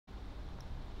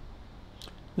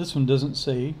This one doesn't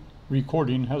say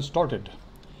recording has started,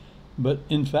 but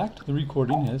in fact the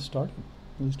recording has started,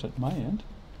 at least at my end.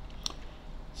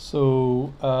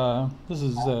 So this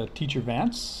is Teacher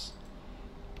Vance,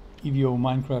 EVO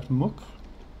Minecraft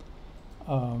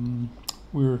MOOC.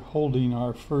 We're holding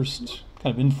our first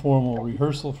kind of informal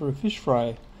rehearsal for a fish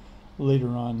fry later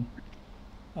on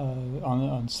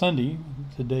Sunday.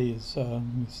 Today is, let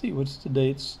me see, what's today?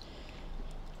 It's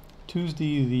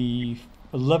Tuesday the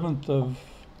 11th of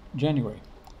January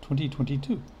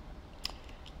 2022.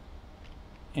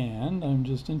 And I'm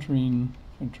just entering,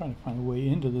 I'm trying to find a way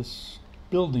into this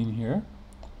building here.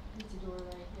 There's a door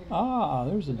right here. Ah,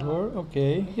 there's a door.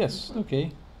 Okay, yes,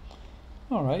 okay.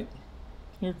 All right.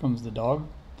 Here comes the dog.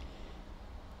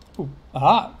 Oh,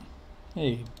 aha!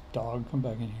 Hey, dog, come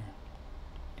back in here.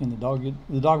 Can the dog get?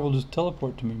 The dog will just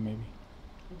teleport to me, maybe.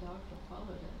 The dog can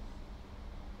follow us.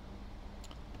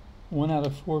 1 out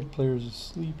of 4 players is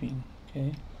sleeping.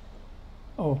 Okay.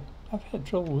 Oh, I've had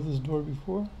trouble with this door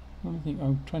before. Let me think.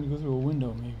 I'm trying to go through a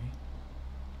window, maybe.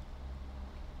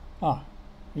 Ah,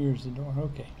 here's the door.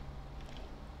 Okay.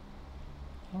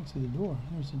 I don't see the door.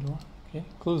 There's the door. Okay,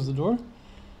 close the door.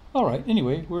 All right.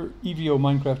 Anyway, we're EVO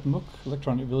Minecraft MOOC,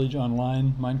 Electronic Village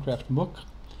Online Minecraft MOOC,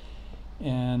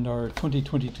 and our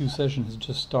 2022 session has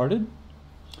just started.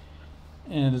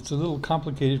 And it's a little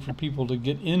complicated for people to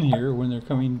get in here when they're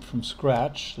coming from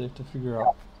scratch. They have to figure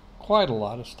out quite a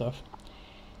lot of stuff.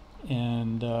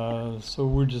 And so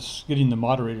we're just getting the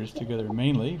moderators together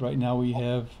mainly. Right now we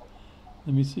have,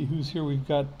 let me see who's here. We've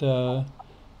got Dakotah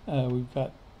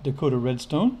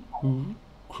Redstone, who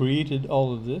created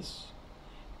all of this.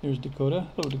 There's Dakotah.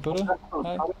 Hello, Dakotah.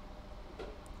 Hi.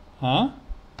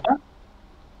 Huh?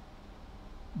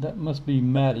 That must be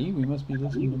Maddie. We must be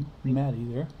listening to Maddie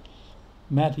there.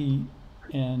 Matty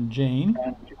and Jane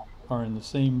are in the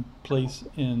same place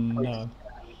in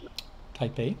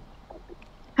Taipei.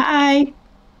 Hi.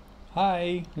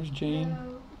 Hi, there's Jane.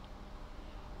 Hello.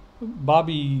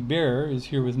 Bobby Bear is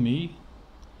here with me.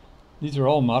 These are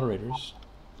all moderators.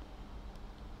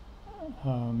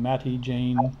 Matty,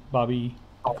 Jane, Bobby,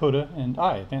 Dakotah, and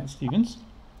I, Vance Stevens.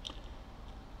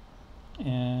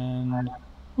 And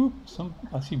whoop,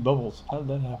 I see bubbles. How did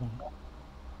that happen?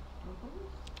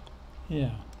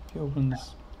 Yeah, if you open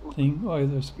this thing, oh,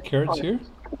 there's some carrots here.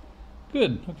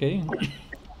 Good, okay.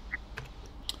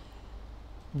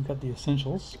 We've got the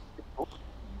essentials.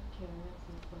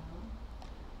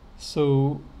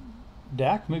 So,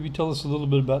 Dak, maybe tell us a little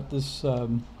bit about this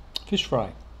fish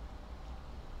fry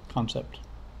concept.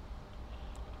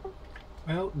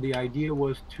 Well, the idea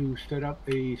was to set up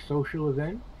a social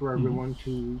event for everyone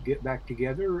to get back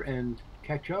together and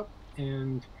catch up.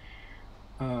 And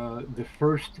the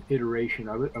first iteration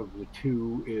of it, of the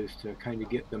two, is to kind of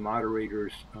get the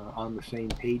moderators on the same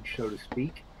page, so to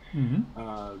speak.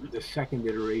 The second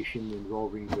iteration,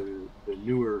 involving the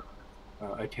newer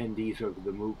attendees of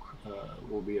the MOOC,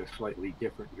 will be a slightly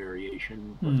different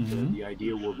variation. But the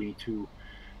idea will be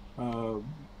to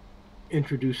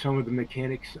introduce some of the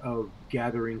mechanics of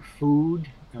gathering food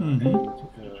and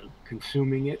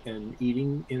consuming it and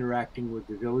eating, interacting with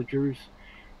the villagers,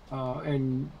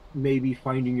 and maybe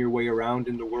finding your way around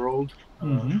in the world,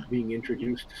 being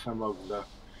introduced to some of the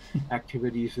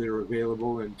activities that are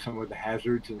available and some of the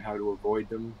hazards and how to avoid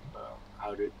them,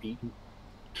 how to eat and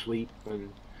sleep, and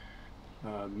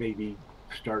maybe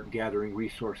start gathering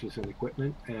resources and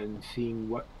equipment and seeing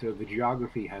what the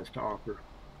geography has to offer.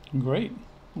 Great.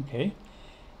 Okay.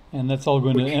 And that's all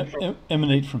going to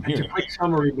emanate from here. It's a quick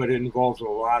summary, but it involves a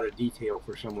lot of detail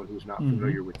for someone who's not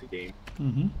familiar with the game.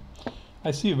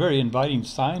 I see a very inviting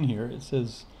sign here. It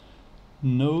says,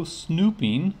 "No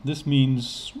snooping." This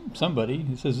means somebody.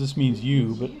 It says this means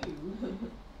you, but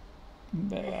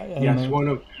I don't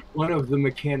know. One of the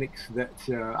mechanics that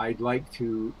I'd like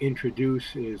to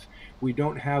introduce is we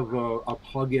don't have a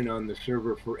plugin on the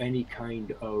server for any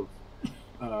kind of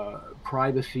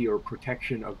privacy or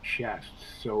protection of chests.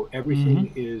 So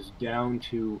everything is down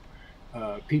to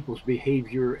people's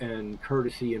behavior and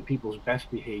courtesy and people's best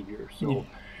behavior. So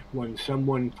when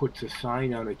someone puts a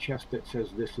sign on a chest that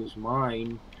says "this is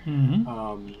mine,"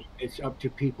 it's up to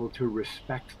people to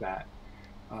respect that.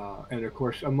 And of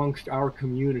course, amongst our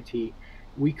community,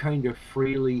 we kind of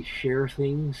freely share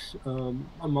things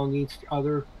among each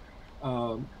other,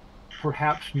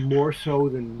 perhaps more so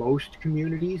than most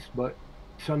communities, but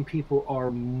some people are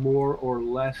more or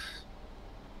less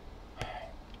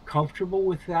comfortable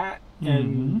with that,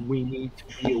 and we need to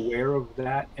be aware of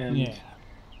that and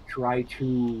try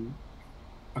to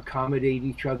accommodate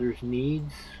each other's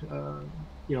needs,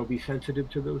 you know, be sensitive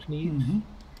to those needs.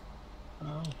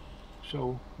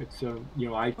 So it's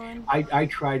I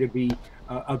try to be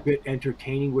a bit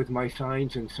entertaining with my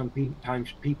signs, and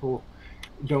sometimes people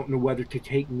don't know whether to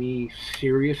take me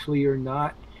seriously or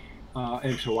not.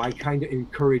 And so I kind of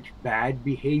encourage bad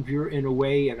behavior in a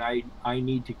way, and I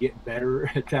need to get better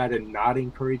at that and not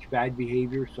encourage bad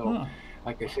behavior. So, Huh.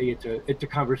 like I say, it's a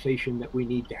conversation that we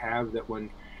need to have. That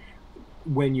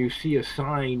when you see a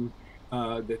sign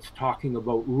that's talking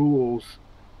about rules,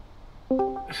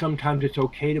 sometimes it's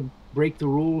okay to break the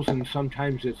rules, and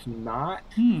sometimes it's not.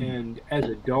 And as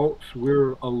adults,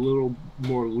 we're a little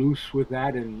more loose with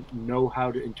that and know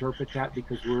how to interpret that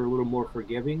because we're a little more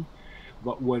forgiving.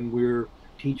 But when we're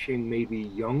teaching maybe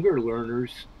younger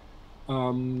learners,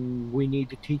 we need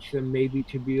to teach them maybe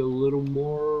to be a little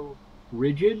more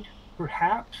rigid,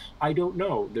 perhaps. I don't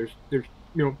know. There's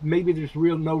maybe there's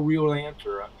no real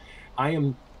answer. I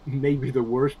am maybe the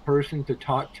worst person to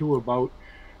talk to about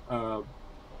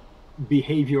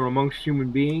behavior amongst human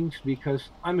beings because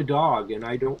I'm a dog and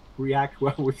I don't react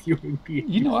well with human beings.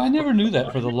 You know, I never knew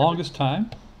that for the longest time.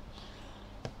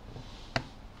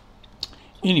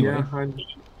 Anyway, Yeah, I'm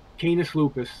Canis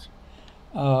lupus.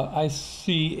 I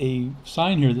see a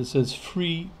sign here that says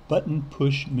free button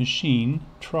push machine,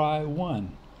 try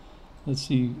one. Let's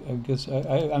see, I guess,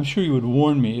 I'm sure you would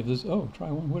warn me if this, oh, try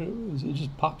one, what is it?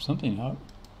 Just popped something out.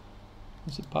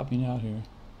 What's it popping out here?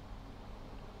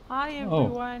 Hi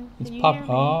everyone. It's Can you pop, hear me?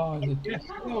 ah, Yes,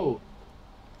 hello.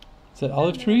 is that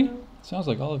olive tree? Hello. Sounds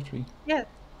like olive tree. Yes.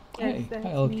 Hi, Yes, hi, that's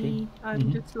olive tree. me. I'm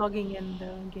Mhm. just logging in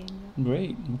the game now.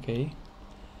 Great, okay.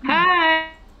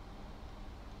 Hi.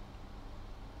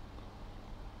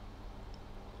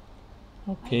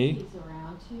 Okay. Heidi's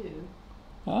around too.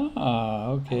 Ah,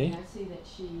 okay. And I see that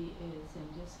she is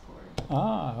in Discord.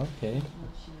 Ah, okay.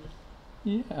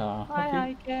 She's Yeah,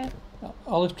 Hi, okay. Heike.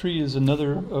 Olive Tree is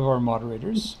another of our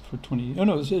moderators for 20. Oh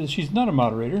no, she's not a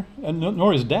moderator, and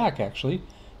nor is Dak actually.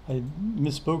 I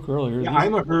misspoke earlier. Yeah,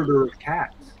 I'm a herder of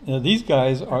cats. These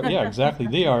guys are, yeah, exactly.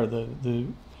 They are the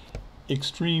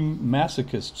extreme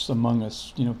masochists among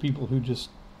us. You know, people who just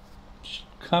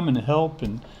come and help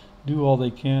and do all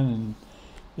they can and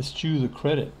eschew the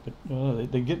credit.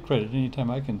 But they get credit anytime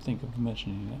I can think of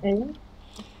mentioning that.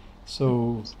 Hey,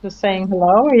 So just saying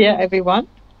hello. Yeah, everyone.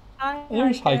 Hi,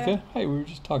 there's Heike. Heike. Hi, we were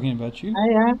just talking about you.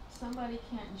 Hiya. somebody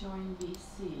can't join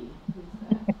VC. Who's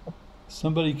that?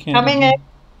 Somebody can. Coming in.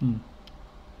 Hmm.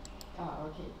 Oh,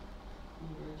 okay.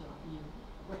 You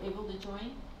were able to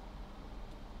join?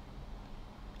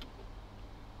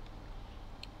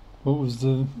 What was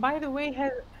the? By the way,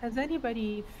 has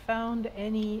anybody found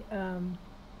any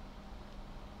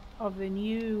of the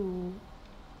new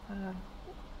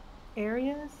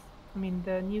areas? I mean,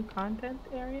 the new content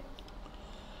areas?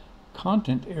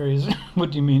 Content areas. What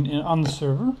do you mean on the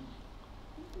server?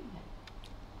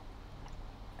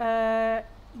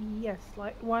 Yes,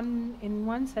 like in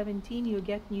 1.17 you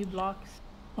get new blocks.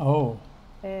 Oh,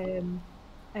 And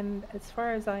as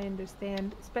far as I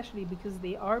understand, especially because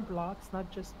they are blocks, not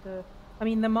just I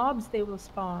mean, the mobs, they will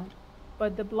spawn,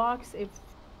 but the blocks,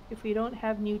 if we don't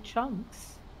have new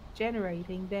chunks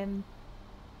generating, then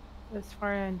as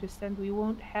far as I understand, we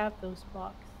won't have those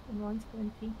blocks in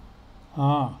 1.17.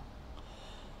 ah.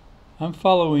 I'm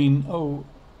following.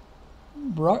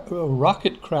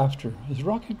 Rocket Crafter. Is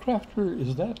Rocket Crafter?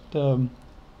 Is that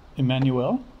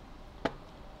Emmanuel?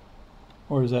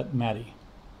 Or is that Maddie?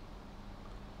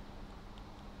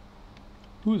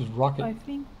 Who is Rocket? I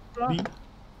think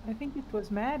it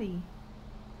was Maddie.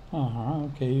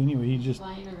 Okay. Anyway, he's just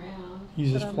Flying around.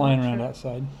 he's But just I'm flying not around sure.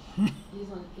 outside.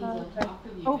 He's on Okay. top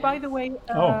of you. Oh, by the Vance.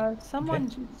 way, someone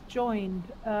just joined,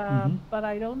 Mhm. but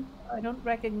I don't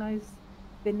recognize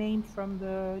the name from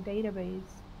the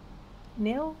database.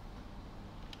 Nil?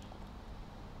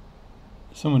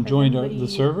 Someone Has joined the anybody-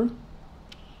 server.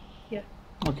 Yeah.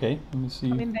 Okay. Let me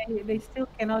see. I mean, they still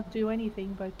cannot do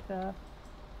anything, but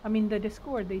I mean, the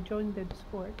Discord, they joined the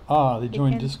Discord. They They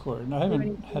joined can't Discord. And I do haven't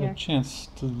anything had a yet. chance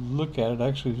to look at it.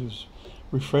 Actually, just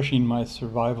refreshing my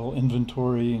survival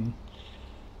inventory and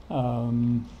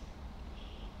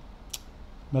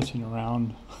messing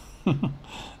around.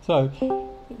 So,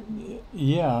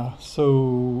 yeah.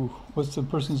 So, what's the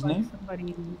person's Like name?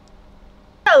 somebody.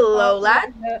 Hello,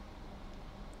 lad.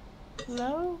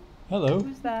 Hello? Hello.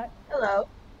 Who's that? Hello.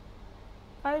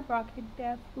 Hi, Rocket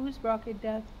Death. Who's Rocket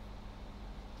Death?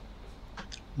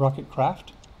 Rocket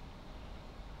Craft.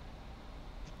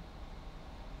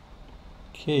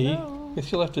 Okay. Hello?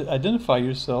 Guess you'll have to identify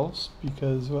yourselves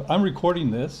because I'm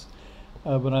recording this,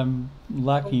 but I'm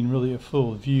lacking really a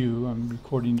full view. I'm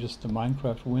recording just the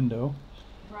Minecraft window.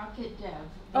 Rocket Dev.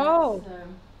 Oh.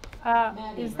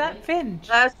 Maddie, Is that right? Finch?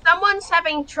 Someone's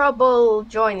having trouble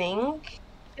joining.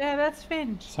 Yeah, that's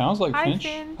Finch. Sounds like Hi, Finch.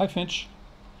 Finch. Hi, Finch.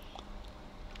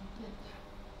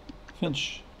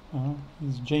 Finch.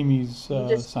 He's Jamie's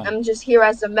son. I'm just here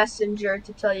as a messenger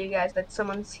to tell you guys that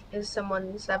someone's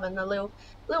having a little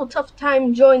tough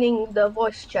time joining the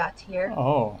voice chat here.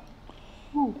 Oh.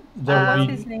 Ooh, That what's would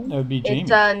his be name? that would be Jamie. It's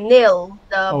Nil,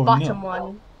 the Oh, bottom Nil.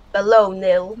 one, below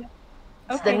Nil.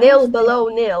 It's Okay, the Nil who's below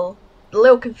Nil. A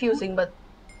little confusing, but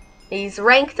he's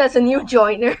ranked as a new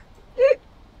joiner.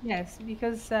 Yes,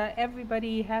 because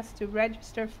everybody has to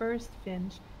register first,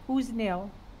 Finch. Who's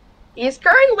Neil? He's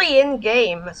currently in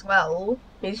game as well.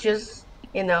 He's just,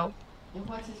 And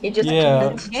what's his he name? just Yeah.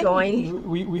 didn't join.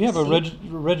 We have a See.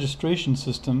 registration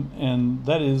system, and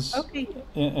that is, Okay.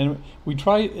 and we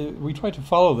try to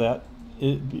follow that.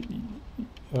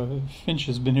 Finch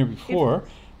has been here before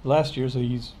last year, so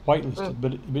he's whitelisted.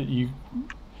 But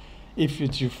if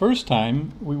it's your first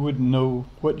time, we wouldn't know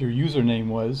what your username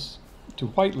was to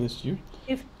whitelist you.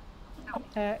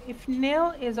 If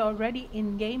Neil is already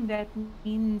in game, that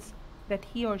means that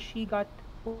he or she got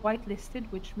whitelisted,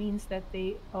 which means that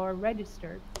they are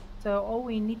registered. So all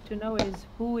we need to know is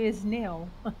who is Neil.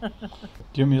 Do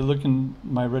you want me to look in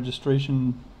my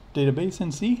registration database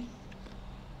and see?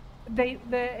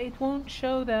 It won't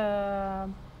show the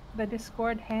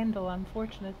Discord handle,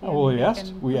 unfortunately. Oh, I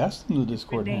mean, we asked them the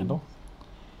Discord names. handle.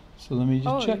 So let me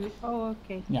just check.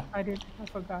 Okay. Yeah. I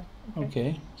forgot.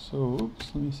 Okay, so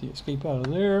oops, let me see. Escape out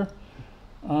of there.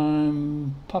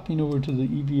 I'm popping over to the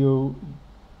EVO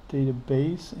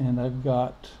database, and I've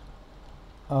got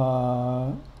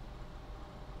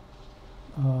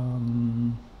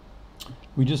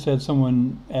we just had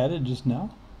someone added just now,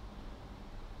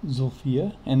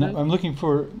 Zulfia, and I'm looking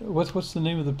for what's the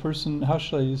name of the person? How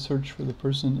should I search for the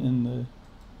person in the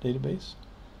database?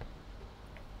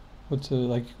 What's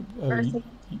a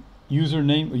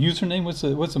username? Username? What's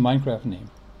a Minecraft name?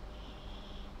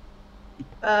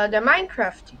 The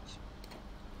Minecraft.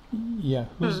 Yeah,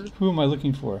 who am I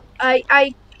looking for?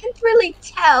 I can't really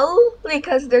tell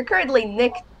because they're currently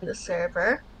nicked in the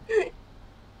server.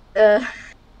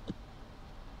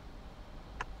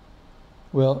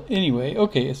 Well, anyway,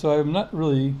 okay, so I'm not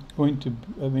really going to,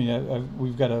 I mean,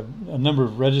 we've got a number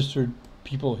of registered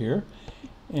people here,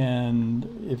 and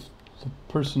if the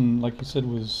person, like you said,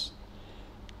 was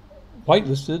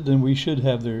whitelisted, then we should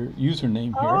have their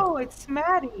username here. Oh, it's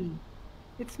Maddie.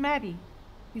 It's Maddie.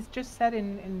 He's just set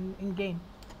in game.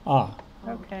 Ah.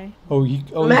 Okay.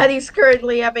 Maddie's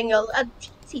currently having a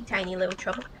teensy tiny little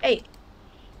trouble. Hey.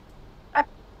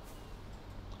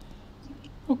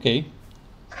 Okay.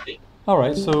 All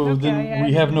right, so Okay, then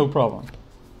we have no problem.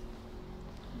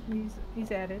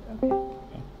 He's added. Okay.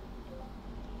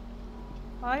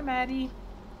 Hi, Maddie.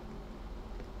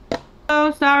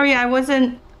 Oh, sorry, I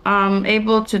wasn't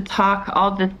able to talk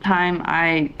all the time.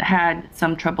 I had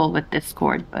some trouble with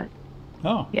Discord, but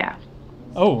yeah.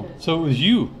 Oh, so it was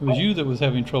you. It was you that was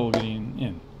having trouble getting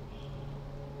in.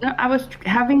 No, I was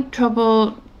having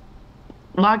trouble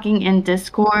logging in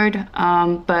Discord,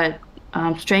 but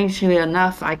strangely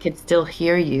enough, I could still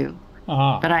hear you.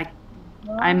 But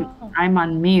I'm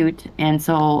on mute, and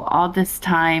so all this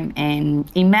time, and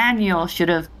Emmanuel should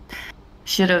have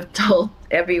told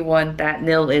everyone that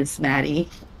Nil is Maddie.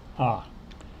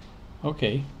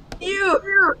 Okay.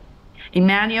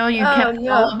 Emmanuel, you kept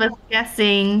all of us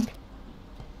guessing.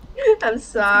 I'm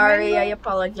sorry. I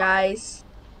apologize.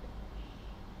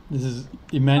 This is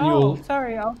Emmanuel. Oh,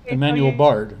 sorry. Okay, Emmanuel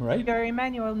Bard, right? You're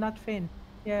Emmanuel, not Finn.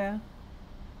 Yeah.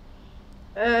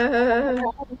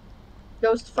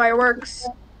 Ghost fireworks.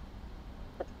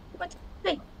 What?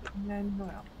 Hey.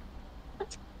 Emmanuel.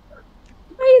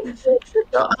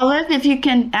 So, Olive, if you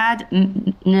can add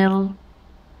Nil,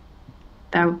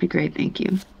 that would be great. Thank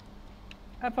you.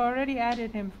 I've already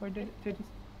added him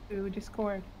to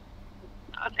Discord.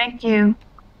 Oh, thank you.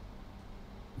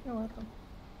 You're welcome.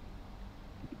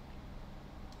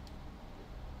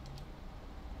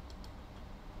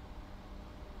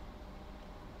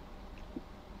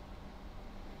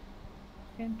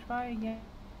 Can try again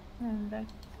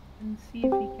and see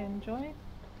if he can join.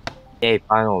 Hey,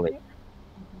 finally.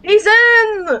 He's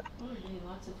in!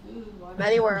 Lots of food, water,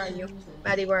 Maddie, where are you?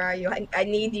 Maddie, where are you? I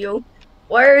need you.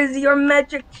 Where is your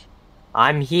magic?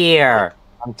 I'm here,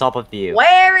 on top of you.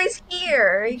 Where is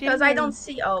here? Because I don't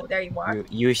see. Oh, there you are.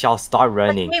 You shall start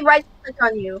running. Let me right click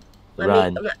on you.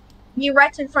 Run. Me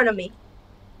right in front of me.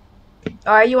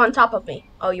 Or are you on top of me?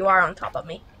 Oh, you are on top of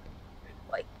me.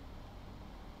 Like.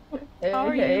 How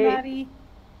are you, Maddie?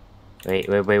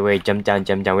 Wait, jump down.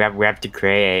 We have to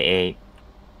create a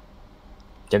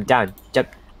jump down, jump.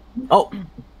 Oh!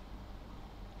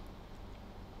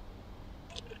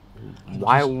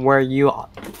 Why were you?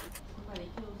 Somebody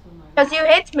killed somebody. Because you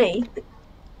hit me.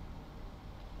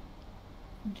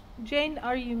 Jane,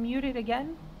 are you muted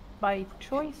again? By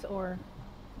choice or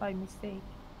by mistake?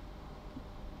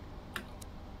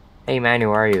 Hey man, who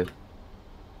are you?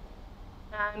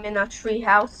 I'm in a tree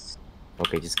house.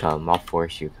 Okay, just come. I'll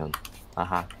force you. Come.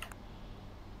 Haha.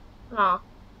 Aw.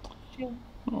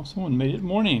 Oh, someone made it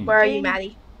morning. Where are you,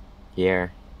 Maddie?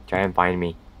 Here. Try and find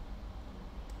me.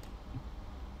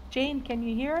 Jane, can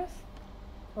you hear us?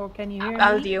 Or can you hear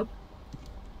Found me? you.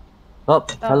 Oh,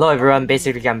 hello everyone.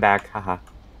 Basically, I'm back. Haha.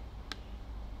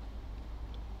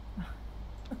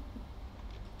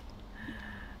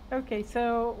 Okay,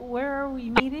 so where are we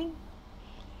meeting?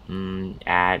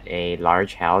 At a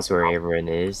large house where everyone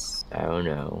is. I don't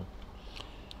know.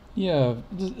 Yeah.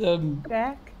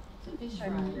 Back? It's a fish fry.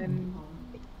 And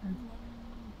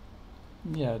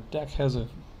Yeah, Dak has a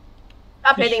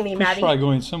Stop hitting me, fish Maddie. fry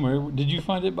going somewhere. Did you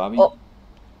find it, Bobby? Oh.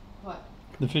 What?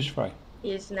 The fish fry.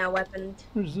 He is now weaponed.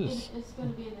 Where's this? It's gonna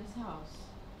be in this house.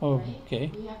 Oh, right?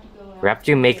 okay. We have to go out. We have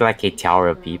to make like a fish tower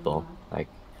of around people. the- Like,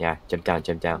 yeah, jump down,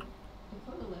 jump down.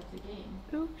 Dakotah left the game.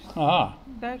 oops, Ah,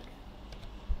 Dak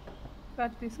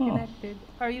got disconnected.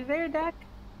 Are you there, Dak?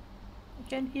 I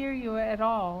can't hear you at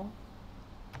all.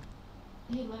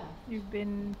 He left. You've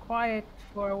been quiet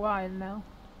for a while now.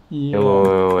 yeah.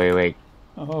 Wait.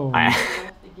 Oh, He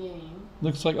left the game.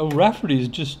 looks like Rafferty's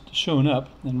just shown up,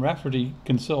 and Rafferty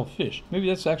can sell fish. Maybe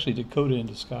that's actually Dakotah in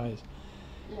disguise.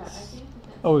 Yeah, I think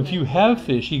that's. Oh, if you have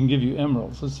fish, he can give you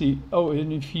emeralds. Let's see. Oh,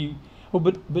 and if you,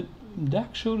 but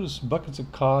Dak showed us buckets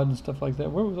of cod and stuff like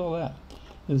that. Where was all that?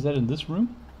 Is that in this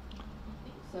room? I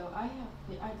think so. I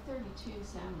have 32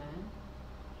 salmon.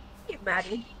 Hey,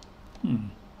 Maddie.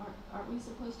 Aren't we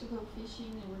supposed to go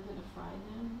fishing and we're gonna fry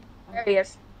them? There he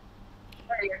is.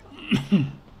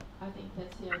 I think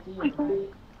that's the idea, right?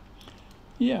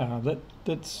 Yeah,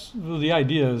 that's well, the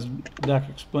idea, as Dak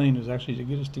explained, is actually to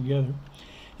get us together,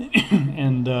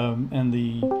 and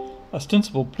the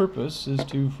ostensible purpose is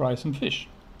to fry some fish.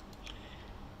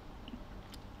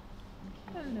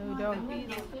 Hello,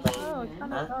 doggies. Oh, a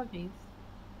ton of doggies.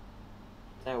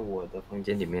 在我的房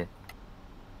间里面。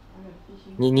 I got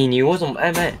fishing. 你为什么？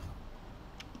哎，妹。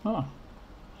 Ah,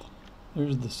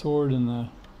 there's the sword and the.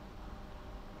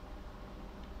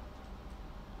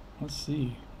 Let's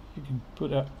see. You can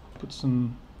put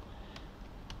some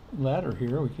ladder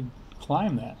here. We could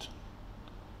climb that.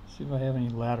 See if I have any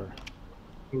ladder.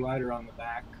 Ladder on the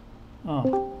back.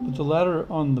 Oh, but the ladder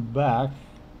on the back.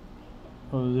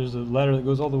 Oh, there's a ladder that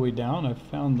goes all the way down. I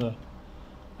found the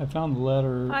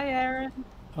ladder. Hi, Aaron.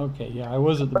 Okay, yeah, I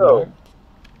was at the back.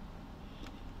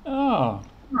 Oh,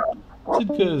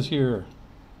 Sitka is here.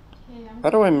 Hey, I'm How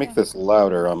do I make this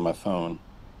louder on my phone?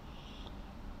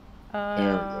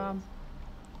 Oh,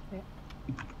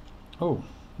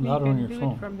 You louder can on your do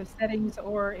phone. it from the settings,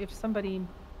 or if somebody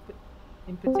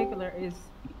in particular is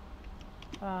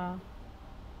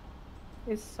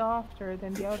softer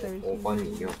than the others, Oh, you funny,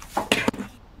 really yo.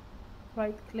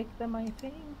 right-click them, I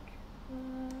think.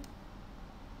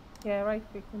 Yeah,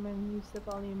 right-click them and use the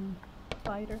volume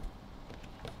slider.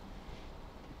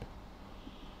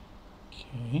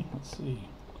 Okay, let's see.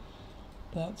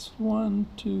 That's 1,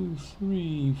 2,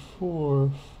 3,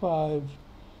 4, 5,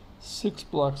 6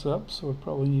 blocks up, so we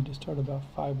probably need to start about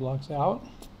 5 blocks out.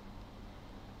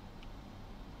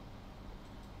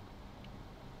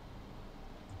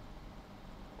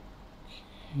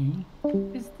 Okay.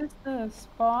 Is this the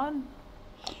spawn?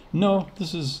 No,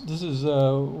 this is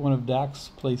one of Dak's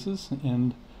places,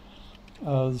 and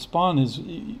the spawn is.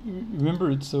 Remember,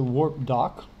 it's a warp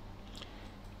dock.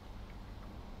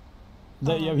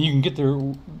 That yeah, you can get there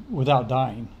without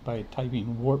dying by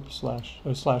typing warp slash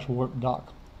warp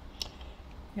dock.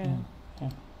 Yeah. Yeah.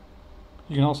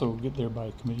 You can also get there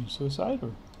by committing suicide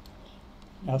or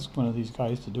ask one of these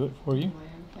guys to do it for you. Anyway,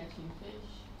 I'm catching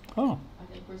fish. Oh, I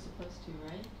think we're supposed to,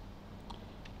 right?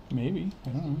 maybe. I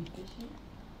don't know. Supposed to be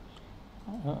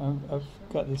fishing?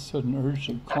 I've got this sudden urge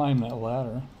to climb that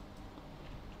ladder.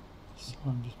 So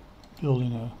I'm just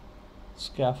building a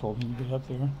scaffolding to get up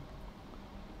there.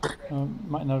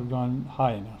 Might not have gone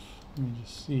high enough. Let me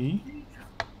just see.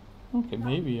 Okay,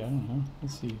 maybe, I don't know.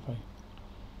 Let's see if I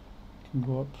can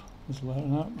go up this ladder.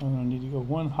 No, I'm going to need to go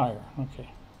one higher. Okay.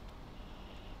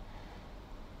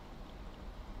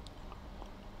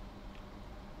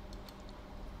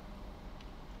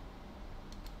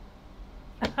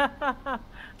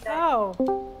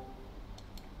 Oh!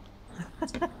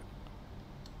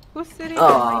 Who's sitting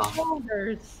on my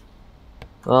shoulders?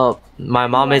 Well, my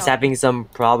mom is having some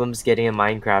problems getting in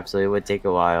Minecraft, so it would take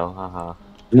a while. Haha.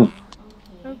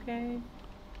 Okay.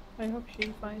 I hope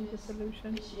she finds a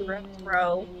solution.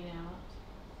 Bro.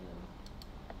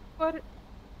 What?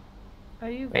 Are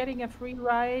you getting a free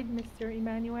ride, Mr.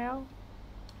 Emmanuel?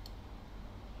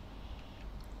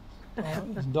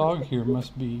 This dog here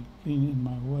must be being in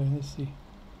my way. Let's see.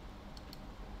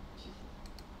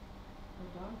 Our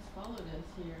dogs followed us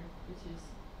here, which is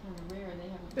kind of rare. They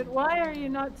haven't. But why are you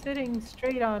not sitting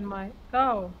straight on my...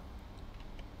 Oh.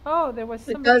 Oh, there was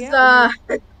somebody Because,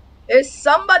 else. there's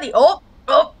somebody. Oh,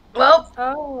 well.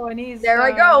 Oh, and he's there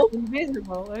I go.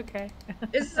 Invisible. Okay.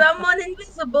 There's someone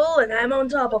invisible, and I'm on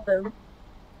top of him.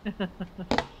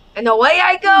 And away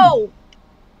I go.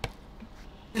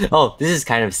 Oh, this is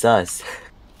kind of sus.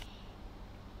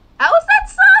 How is that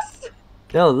sus?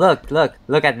 No, look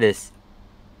at this.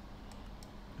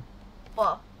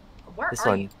 Well, where This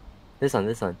are one. you? This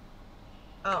one.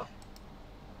 Oh.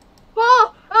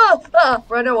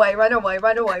 Run away.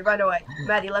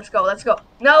 Maddie, let's go.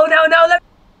 No, let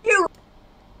you.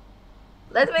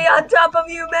 Let me on top of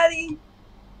you, Maddie.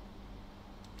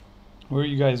 Where are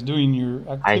you guys doing your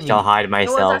activity? I shall hide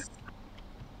myself.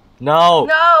 No!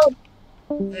 No!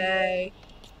 Yay.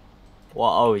 Well,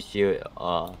 oh shoot.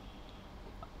 Okay,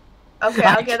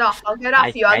 I'll get off. I'll get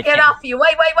off you.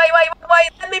 Wait.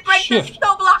 Let me break this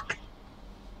snow block.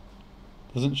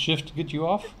 Doesn't shift get you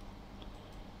off?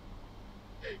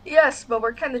 Yes, but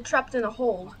we're kind of trapped in a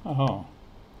hole. Oh.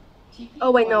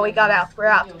 Oh wait, no, we got out. We're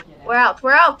out.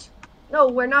 No,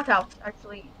 we're not out.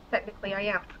 Actually, technically, I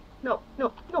am. No.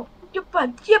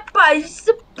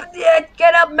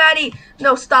 Get up, Maddie.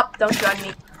 No, stop. Don't join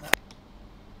me.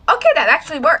 Okay, that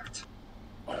actually worked.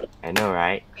 I know,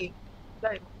 right?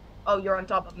 Oh, you're on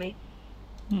top of me.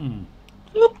 I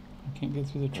can't get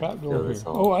through the trapdoor here.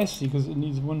 hole. Oh, I see, because it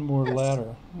needs one more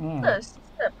ladder. Oh.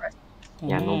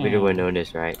 Yeah, nobody will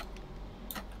notice, right?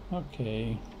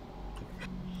 Okay.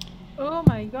 Oh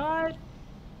my god.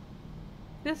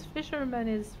 This fisherman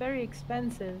is very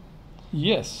expensive.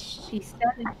 Yes. He's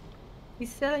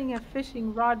selling a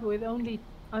fishing rod with only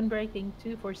unbreaking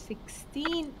 2 for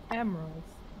 16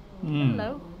 emeralds.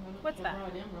 Hello. What's that?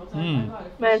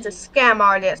 Man's a scam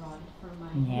artist.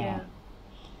 Yeah.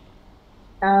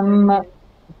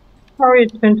 Sorry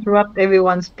to interrupt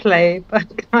everyone's play,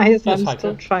 but guys, Yes, I'm Haiku.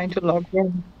 still trying to log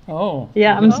in. Oh.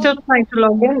 Yeah, I'm still trying to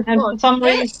log in, and for some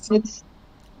reason it's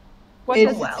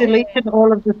deleted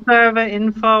all of the server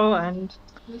info, and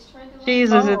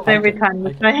Jesus, it's every time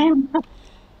the same.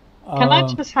 Can I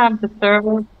just have the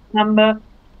server number?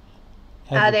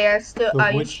 Are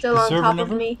you still on top of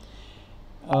me?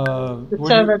 The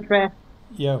server address.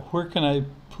 Yeah, where can I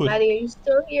put? Maddie, are you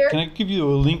still here? Can I give you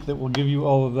a link that will give you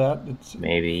all of that? It's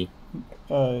maybe.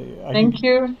 Thank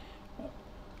you.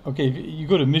 Okay, you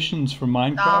go to missions for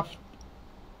Minecraft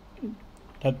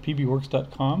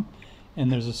 .pbworks.com,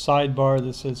 and there's a sidebar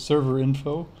that says server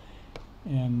info,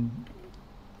 and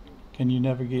can you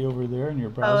navigate over there in your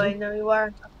browser? Oh, I know you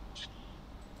are.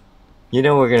 You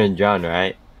know we're gonna drown,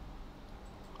 right?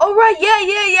 Oh right,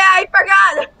 yeah, I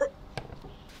forgot.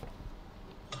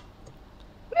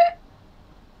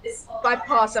 By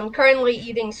pause, I'm currently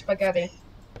eating spaghetti.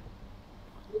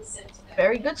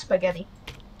 Very good spaghetti.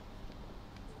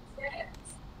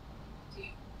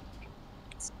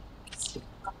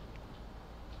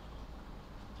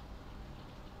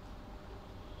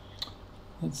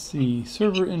 Let's see,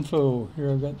 server info.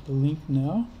 Here, I've got the link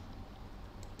now.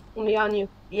 Only on you.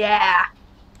 Yeah.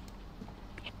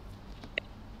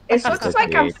 It looks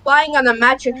like I'm flying on a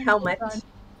magic helmet.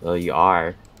 Well, you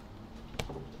are.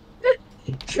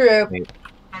 True. Wait.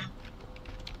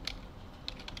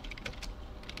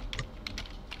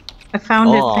 I found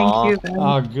it, thank you. Ben.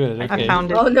 Ah, good, okay. I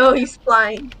found it. Oh no, he's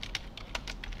flying.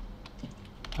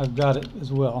 I've got it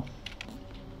as well.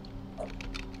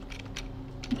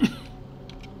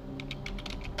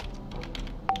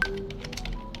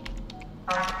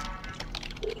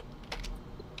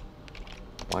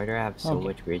 Why do I have so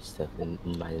much weird stuff in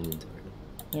my inventory?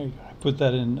 There you go. I put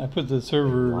that in. I put the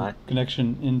server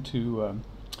connection into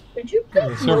Did you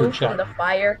the server move chat. from the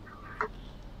fire?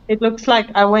 It looks like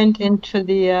I went into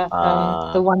the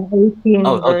 118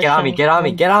 Oh, version. get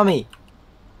on me!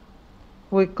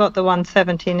 We've got the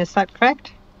 117, is that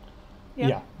correct?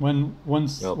 Yeah, Nope,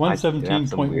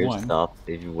 117.1. stuff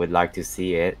if you would like to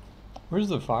see it. Where's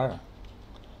the fire?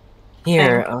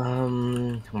 Here,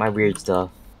 my weird stuff.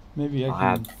 Maybe I I'll can.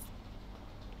 have.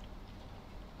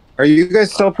 Are you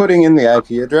guys still putting in the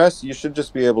IP address? You should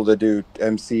just be able to do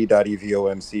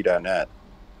mc.evomc.net.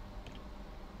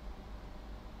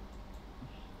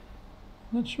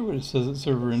 Not sure what it says at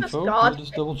server This is info. God. I'll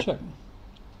just double check.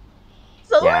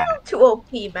 It's a little too OP,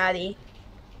 Maddie.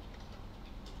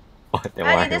 What the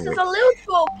Maddie, this is a little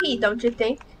too OP, don't you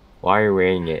think? Why are you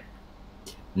wearing it?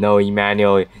 No,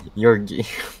 Emmanuel, you're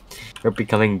you're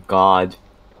becoming God.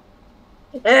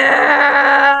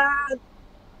 Woohoo!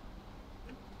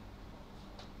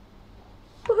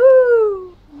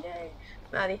 Yay!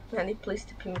 Maddie, please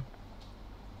TP me.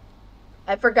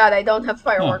 I forgot I don't have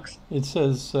fireworks. It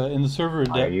says in the server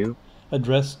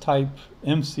address type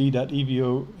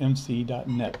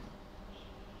mc.evomc.net.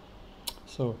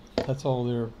 So that's all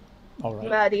there. All right.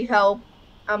 Maddie, help.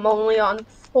 I'm only on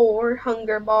 4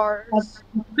 hunger bars.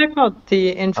 Check out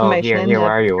the information in here, there.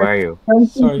 where are you? Where are you? I don't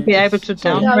seem to be able to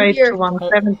downgrade to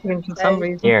 117 for some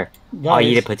reason. Here, guys, I'll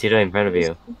eat a potato in front of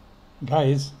you.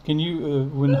 Guys, can you,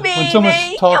 when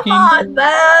someone's talking... Come on,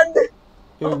 man!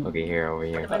 Okay, here, over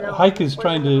here. Haiku is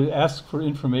trying to ask for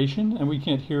information, and we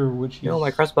can't hear what she's... No,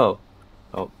 my crossbow.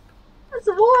 Oh. That's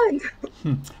the one!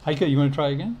 Haiku, you want to try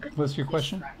again? What's your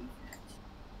question?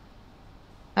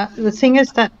 The thing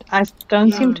is that I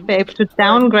don't seem to be able to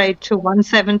downgrade to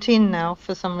 117 now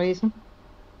for some reason.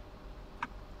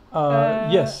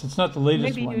 Yes, it's not the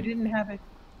latest maybe one. You didn't have it.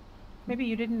 Maybe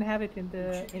you didn't have it in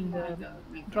the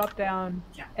drop down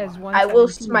as one. I will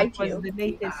smite you. The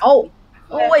latest. Oh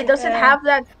wait, does it have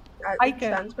that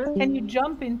transfer? Can you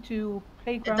jump into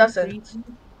playground? It doesn't. 3?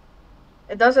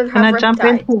 It doesn't have. Can I jump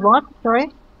into what?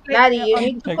 Sorry. Maddie, you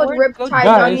need to put riptide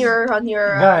on your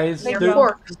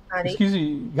forks, Maddie. Excuse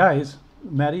me, guys.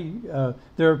 Maddie,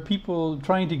 there are people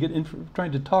trying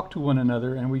to talk to one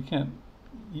another, and we can't.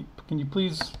 Can you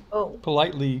please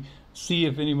politely see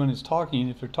if anyone is talking?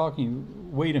 If they're talking,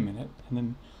 wait a minute, and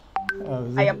then.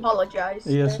 I apologize.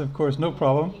 Yes, of course, no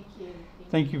problem.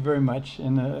 Thank you very much.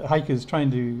 And Haiku is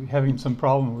having some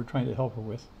problem we're trying to help her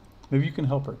with. Maybe you can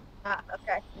help her.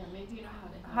 Okay. Yeah, maybe you know how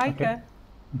to help. Haiku. Okay.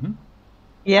 Mm-hmm.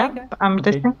 Yeah, I'm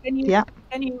listening.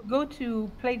 Can you go to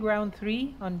playground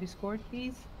 3 on Discord,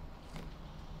 please?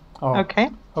 Oh, okay.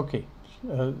 Okay.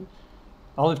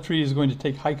 Olive Tree is going to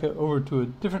take Haiku over to a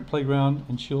different playground,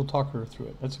 and she'll talk her through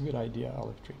it. That's a good idea,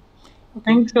 Olive Tree. Okay.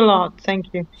 Thanks a lot.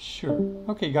 Thank you. Sure.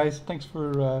 Okay, guys. Thanks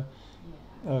for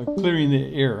clearing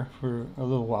the air for a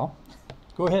little while.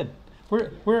 Go ahead.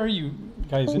 Where are you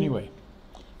guys anyway?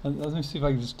 Let me see if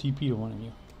I can just TP to one of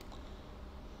you.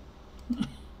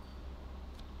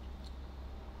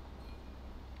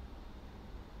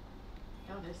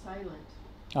 Oh, they're silent.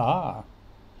 Ah.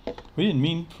 We didn't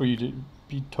mean for you to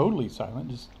be totally silent.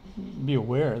 Just be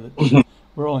aware that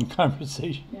we're all in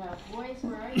conversation. Yeah, boys,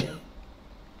 where are you?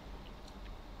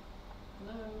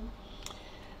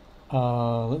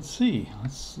 Hello? Let's see.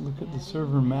 Let's look at the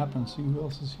server map and see who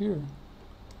else is here.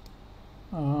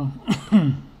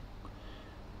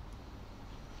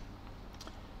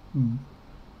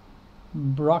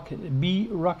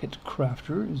 Rocket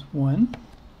Crafter is one.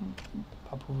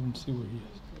 Pop over and see where he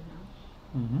is.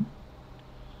 Mm-hmm.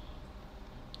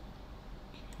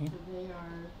 Okay. So they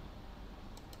are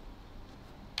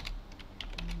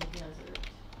in the desert.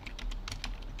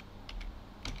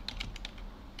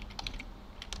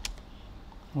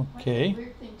 Okay. What's the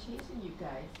weird thing chasing you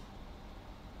guys?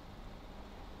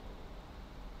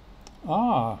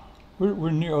 Ah,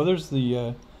 we're near. Oh, there's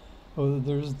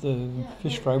the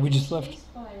fish fry we just left.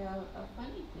 Chased by a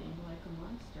funny thing, like a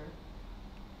monster.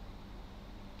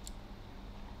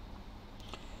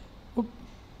 Oop.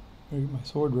 I get my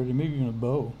sword ready. Maybe even a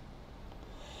bow.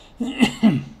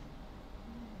 I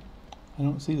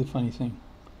don't see the funny thing.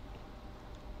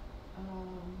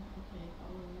 Okay,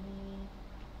 follow me.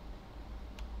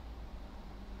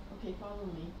 Okay, follow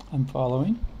me. I'm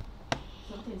following.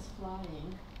 Something's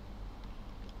flying.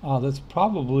 Ah, that's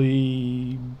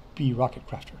probably be Rocket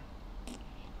Crafter.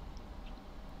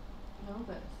 No,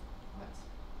 but what's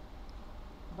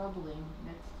bubbling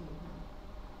next to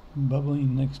him?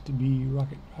 Bubbling next to be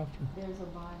Rocket Crafter. There's a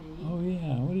body. Oh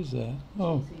yeah, what is that?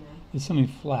 Oh, Chasing him. it's something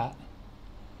flat.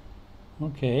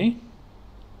 Okay.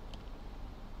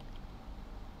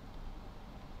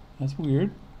 That's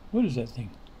weird. What is that thing?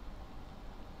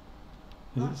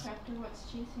 Crafter, what's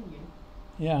chasing you?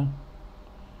 Yeah.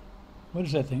 What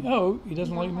is that thing? Oh, he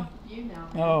doesn't like me? You now,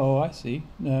 oh, I see.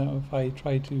 Now, if I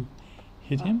try to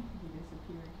hit him? He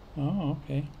disappeared. Oh,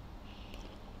 okay.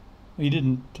 He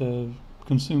didn't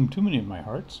consume too many of my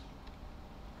hearts.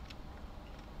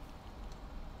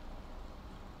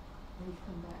 He's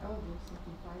come back. Oh, there's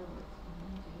something fireworks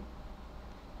behind you.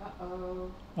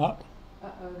 Uh-oh.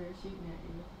 Uh-oh, they're shooting at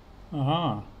you.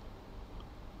 Uh-huh.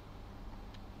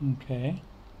 Okay.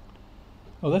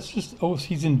 Oh, that's just, oh,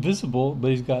 he's invisible,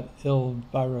 but he's got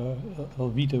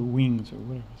Elvita wings, or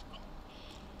whatever it's called.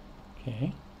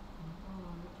 Okay. Oh,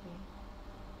 okay.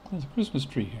 There's a Christmas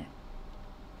tree here.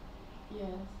 Yes,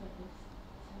 that was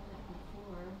said that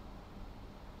before.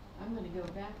 I'm I'm going to go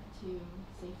back to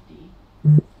safety.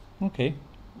 Okay.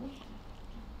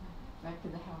 Back to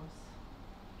the house,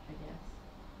 I guess.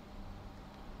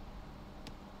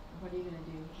 What are you going to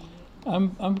do?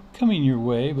 I'm coming your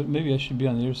way, but maybe I should be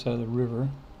on the other side of the river.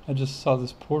 I just saw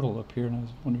this portal up here, and I was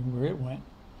wondering where it went.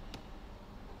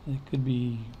 It could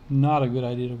be not a good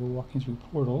idea to go walking through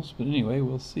portals, but anyway,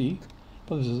 we'll see.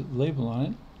 Oh, there's a label on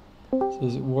it. It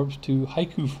says it warps to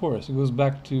Haiku Forest. It goes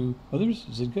back to... Oh, there's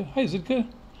Zidka. Hi, Zidka.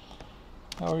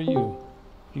 How are you?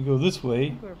 You go this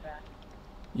way. We're back.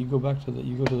 You go back to the...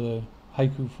 You go to the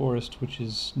Haiku Forest, which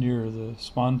is near the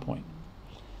spawn point.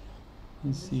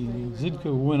 Let's see.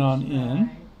 Zidka went on in.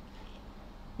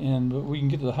 But we can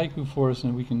get to the Haiku Forest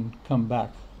and we can come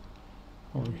back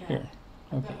over here.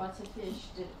 I've got lots of fish.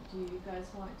 Do you guys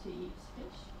want to eat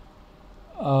fish?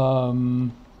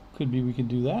 Could be we could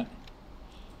do that.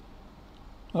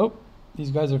 Oh,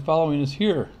 these guys are following us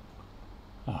here.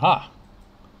 Aha.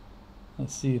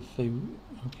 Let's see if they...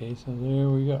 Okay, so there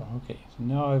we go. Okay, so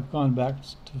now I've gone back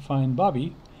to find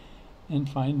Bobby and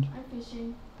find... I'm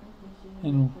fishing.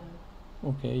 And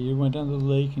okay, you went down to the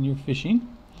lake and you're fishing.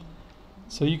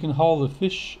 So you can haul the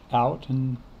fish out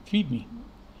and feed me.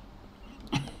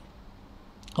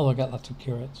 Oh, I got lots of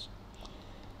carrots.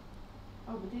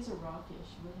 Oh, but these are raw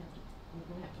fish. We're going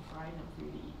to have to fry them for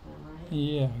you to eat them, right?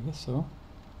 Yeah, I guess so. You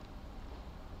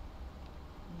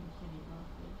can't eat raw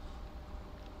fish.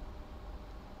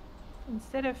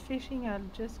 Instead of fishing, I'll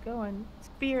just go and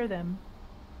spear them.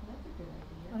 That's a good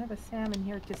idea. I have a salmon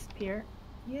here to spear.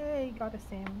 Yay, got a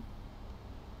salmon.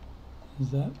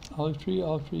 Is that olive tree?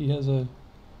 Olive tree has a...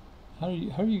 How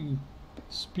are you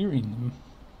spearing them?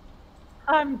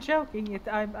 I'm joking.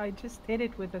 I just hit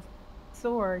it with a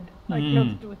sword. I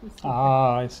killed it with a sword.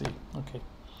 Ah, I see. Okay.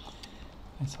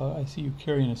 I see you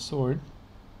carrying a sword.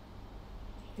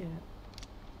 Yeah.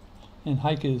 And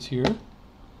Heike is here.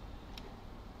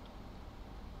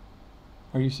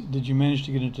 Did you manage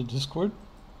to get into Discord?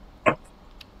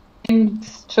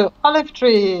 Thanks to olive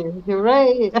tree.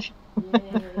 Hooray!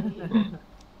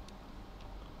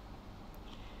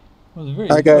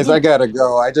 Hi guys, I gotta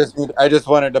go. I just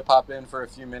wanted to pop in for a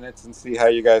few minutes and see how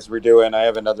you guys were doing. I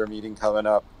have another meeting coming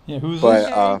up. Yeah, who's this?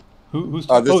 Who's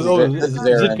this is Aaron.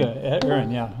 Zidka.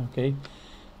 Aaron, yeah, okay.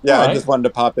 Yeah, All I right. just wanted to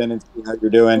pop in and see how you're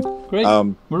doing. Great.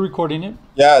 We're recording it.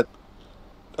 Yeah.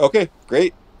 Okay,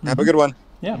 great. Have a good one.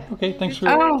 Yeah. Okay. Thanks for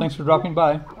dropping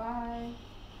by. Bye.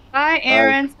 Bye,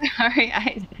 Aaron. Sorry,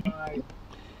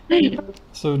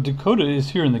 So Dakotah is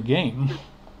here in the game.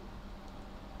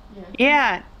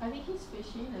 Yeah. I think he's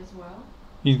fishing as well.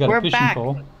 He's got a fishing back.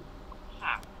 pole.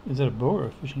 Is that a bow or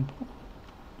a fishing pole?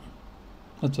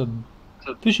 That's a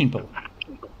fishing pole.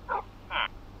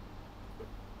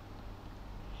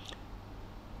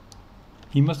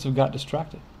 He must have got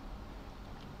distracted.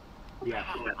 Yeah,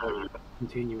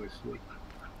 continuously.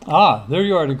 Ah, there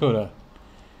you are, Dakotah.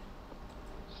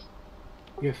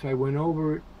 Yes, I went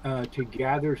over to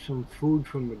gather some food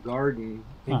from the garden,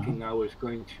 thinking I was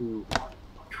going to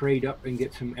trade up and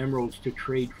get some emeralds to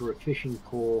trade for a fishing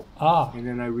pole. And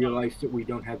then I realized that we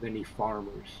don't have any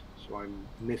farmers, so I'm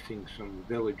missing some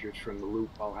villagers from the loop.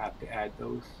 I'll have to add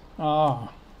those.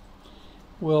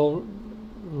 Well,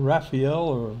 Raphael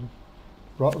or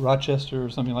Rochester or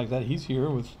something like that, he's here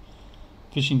with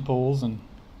fishing poles and...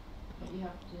 But you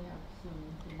have to have some...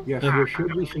 Yes, there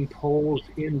should be some poles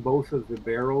in both of the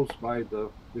barrels by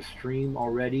the stream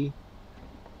already.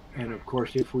 And of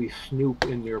course, if we snoop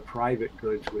in their private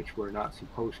goods, which we're not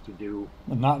supposed to do...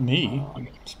 Not me.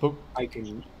 I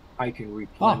can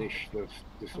replenish the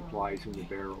supplies in the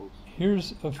barrels.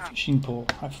 Here's a fishing pole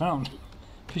I found.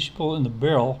 Fishing pole in the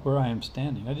barrel where I am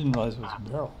standing. I didn't realize it was a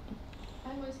barrel.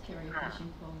 I always carry a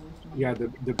fishing pole with me. Yeah,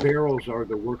 the barrels are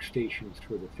the workstations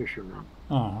for the fishermen.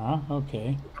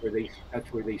 Okay.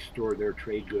 That's where they store their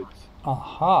trade goods.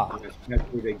 Aha. And that's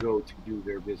where they go to do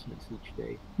their business each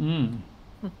day.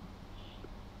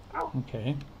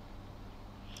 Okay.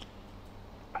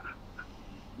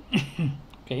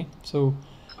 Okay, so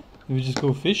we just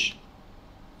go fish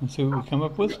and see what we come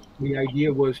up with? The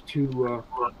idea was to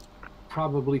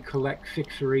probably collect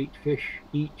 6 or 8 fish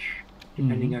each,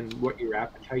 depending on what your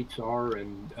appetites are,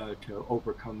 and to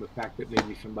overcome the fact that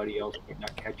maybe somebody else might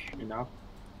not catch enough.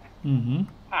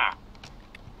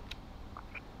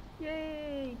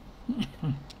 Yay!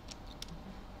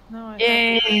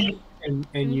 Yay!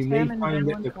 And you may find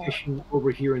that the fishing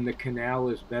over here in the canal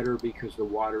is better because the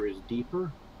water is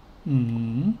deeper.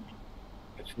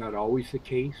 That's not always the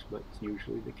case, but it's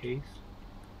usually the case.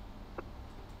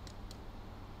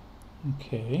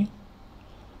 Okay.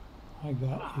 I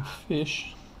got a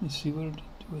fish. Let's see what to do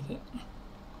with it.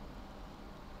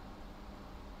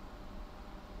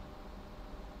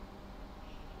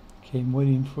 Okay, I'm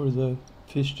waiting for the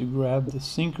fish to grab the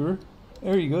sinker.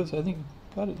 There he goes. I think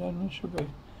I got it. I'm not sure if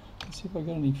let's see if I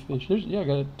got any fish. Yeah, I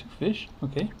got 2 fish.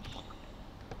 Okay.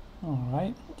 All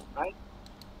right.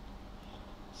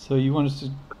 So you want us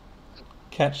to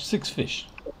catch 6 fish?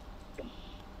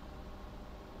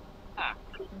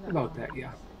 About that,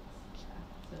 yeah.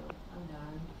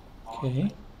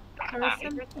 Okay.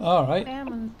 All right.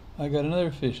 Salmon. I got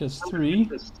another fish. That's 3.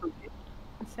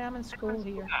 Salmon school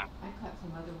here. I caught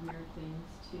some other weird things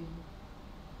too.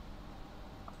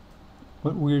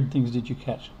 What weird things did you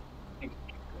catch? Let's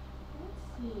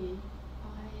see.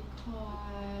 I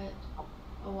caught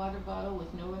a water bottle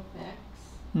with no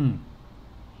effects.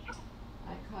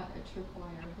 I caught a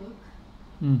tripwire hook.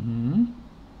 Mm-hmm.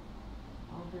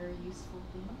 All very useful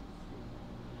things.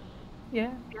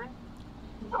 Yeah.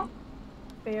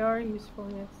 They are useful,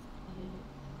 yes.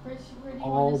 Where do you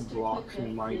All want us to blocks put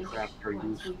in the Minecraft fish are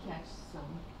once useful. we catch some?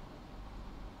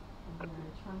 Is there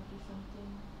a trunk or something?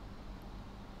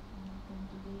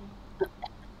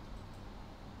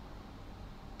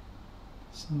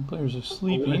 Some players are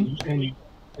sleeping.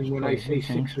 And when I say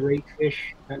 6 or 8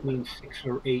 fish, that means 6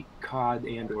 or 8 cod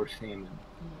and or salmon.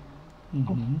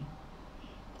 Mm-hmm.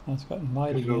 That's gotten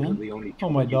light Those are again. the only Oh,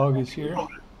 my dog is here.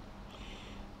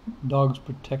 Dogs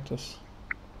protect us.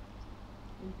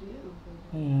 They do.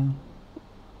 Yeah.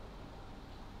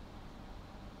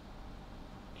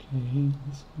 Okay,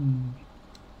 this one.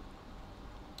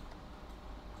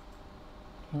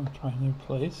 I'll try their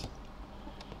place.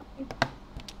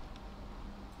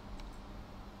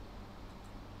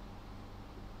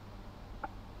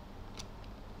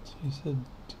 So he said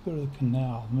to go to the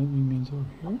canal. Maybe he means over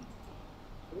here.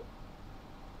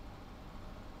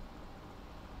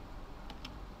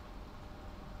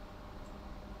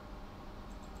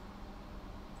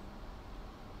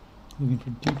 Looking for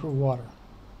deeper water.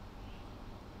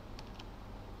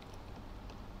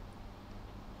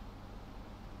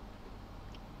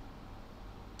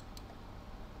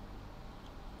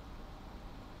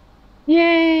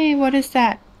 Yay! What is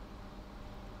that?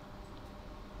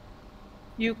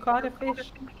 You caught a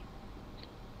fish?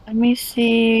 Let me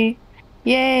see.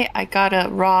 Yay! I got a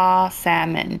raw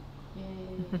salmon.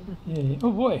 Yay.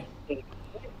 Oh boy.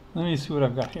 Let me see what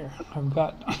I've got here. I've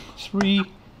got 3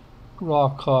 raw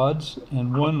cods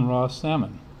and 1 raw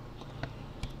salmon.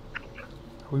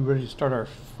 Are we ready to start our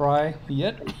fry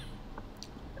yet?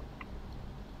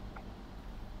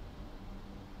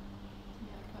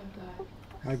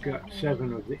 I've got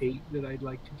 7 of the 8 that I'd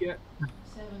like to get.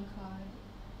 7 cod.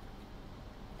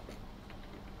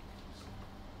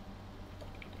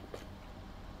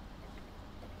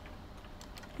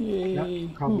 Yay.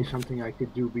 That's probably something I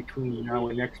could do between now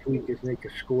and next week is make a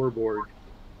scoreboard.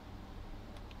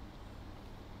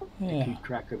 Yeah. Keep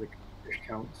track of the fish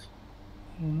counts.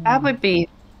 That would be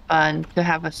fun to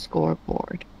have a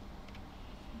scoreboard.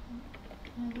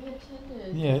 We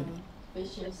attended Yeah.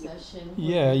 fishing session.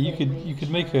 Yeah, you could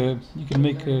make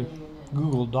a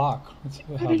Google Doc. That's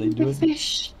how they do it.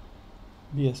 Fish.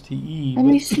 BSTE. Let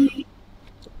me see.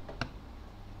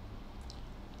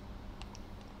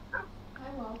 Hi,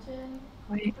 Walton.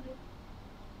 Wait.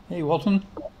 Hey, Walton.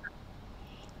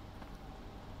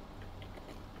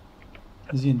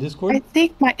 Is he in Discord? I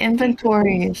think my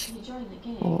inventory is He joined the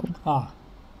game. full. Ah.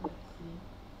 Let's see.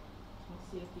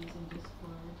 I'll see if he's in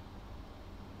Discord.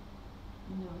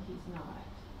 No, he's not.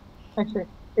 Actually,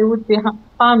 it would be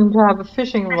fun to have a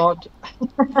fishing rod.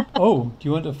 Oh, do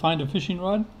you want to find a fishing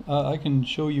rod? I can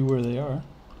show you where they are.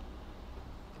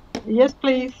 Yes,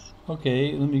 please.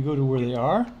 Okay, let me go to where they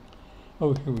are.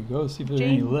 Oh, here we go. See if there are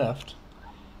any left.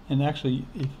 And actually,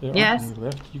 if there aren't any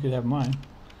left, you could have mine.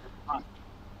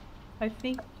 I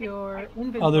think your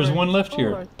inventory. Oh, there's one is left full,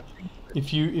 here. or-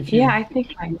 If you Yeah, I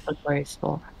think my inventory is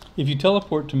full. if you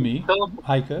teleport to me,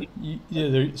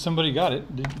 Haiku, somebody got it.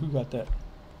 Who got that?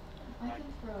 I can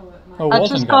throw it. Oh, I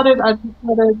Walton just got got it. I just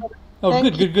got it. Oh, Thank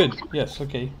good, good, good. Yes,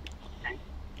 okay.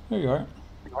 There you are.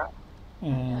 I've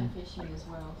And done fishing as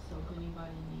well, so if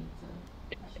anybody needs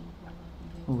a fishing pole, I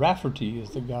can get it. Rafferty is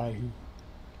the guy who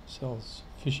sells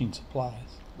fishing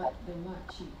supplies. But they're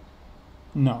not cheap.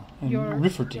 No, and Your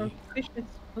Rifferty. fish is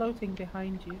floating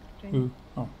behind you. Jane. Who?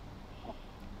 Oh.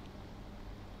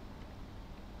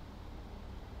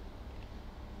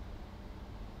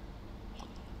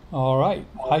 All right.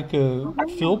 Haiku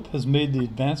Philp has made the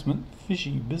advancement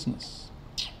fishy business.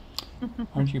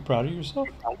 Aren't you proud of yourself?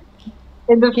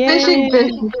 In the Yay. fishing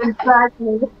business,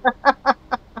 exactly.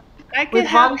 I could With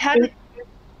have. one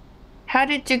How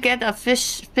did you get a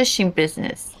fishing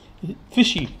business?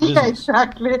 Fishy Yeah, business.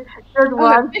 exactly. Good Oh,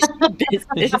 one. a fishing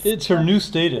business. It's her new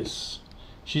status.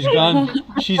 She's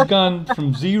gone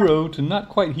from zero to not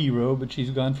quite hero, but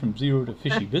she's gone from zero to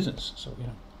fishy business. So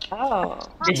yeah. Oh,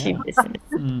 fishy business.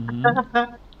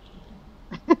 Mm-hmm.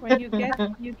 When you get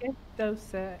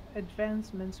those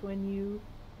advancements when you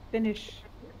finish.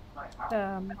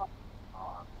 I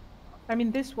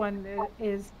mean, this one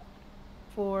is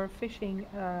for fishing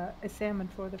a salmon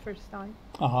for the first time.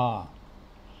 Aha.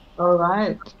 All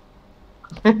right.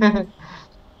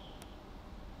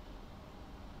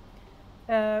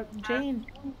 Jane,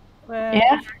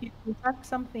 Yeah? if you have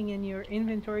something in your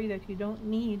inventory that you don't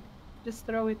need, just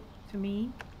throw it to me.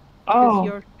 Because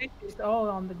your fish is all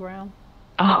on the ground.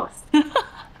 Oh.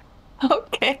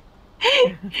 Okay.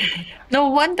 No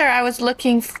wonder I was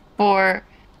looking for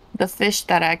the fish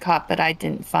that I caught, but I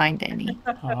didn't find any.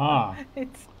 Ah. It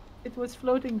was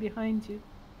floating behind you.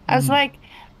 I was like,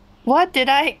 what? Did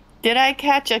I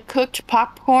catch a cooked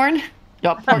popcorn?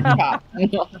 No, pork chop.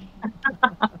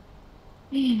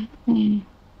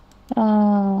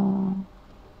 Oh,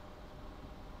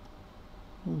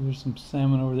 there's some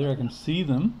salmon over there. I can see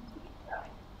them.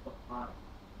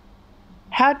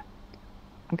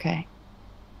 Okay.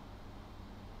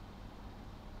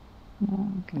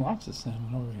 Lots of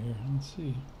salmon over here. Let's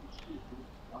see.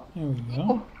 There we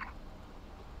go.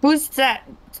 Who's that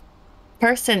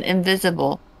person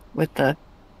invisible with the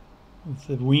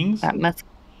wings? That must.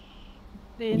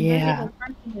 The invisible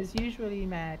person is usually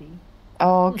Maddie.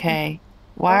 Oh, okay.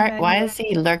 Why is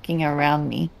he lurking around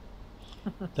me?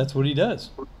 That's what he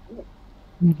does.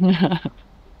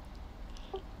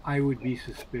 I would be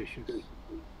suspicious.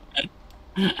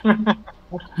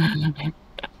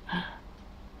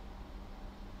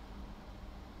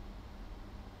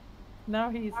 Now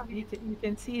you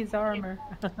can see his armor.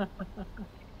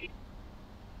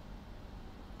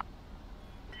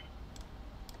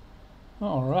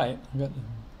 All right, I got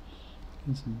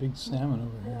some big salmon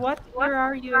over here. Where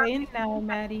are you in now,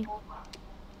 Maddie?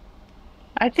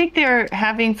 I think they're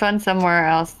having fun somewhere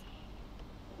else.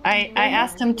 I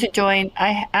asked him to join.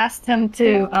 I asked him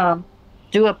to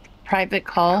do a private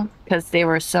call because they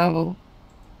were so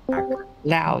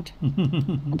loud.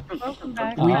 Welcome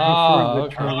back. We prefer the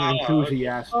term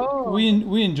enthusiastic. Oh.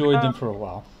 We enjoyed them for a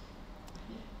while.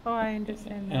 Oh, I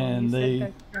understand now. And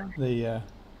You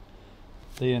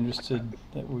they understood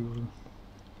that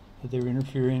they were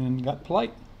interfering and got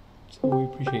polite. So we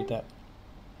appreciate that.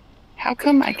 How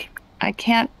come I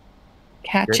can't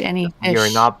catch any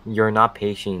fish? You're not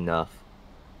patient enough.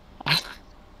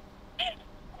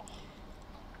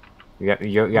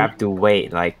 You have to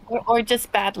wait, like. Or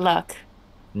just bad luck.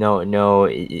 No,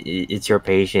 it's your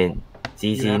patient.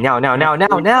 See, now.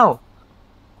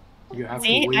 You have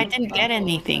See, to wait. I didn't get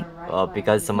anything.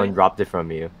 Because someone dropped it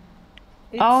from you.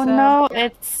 Oh no,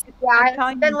 it's. Yeah, I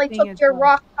accidentally took your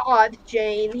rock pod,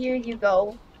 Jane. Here you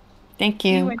go. Thank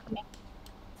you.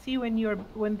 See when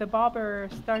the bobber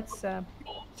starts to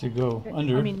go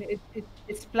under. I mean, it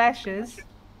splashes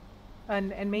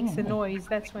and makes a noise.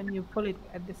 That's when you pull it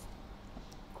at this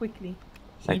quickly.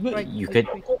 Like, you could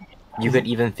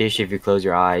even fish if you close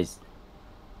your eyes.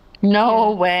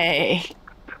 No way.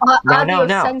 No.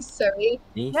 Sensory.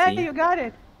 Yeah, you got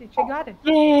it. She got it.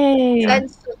 Yay.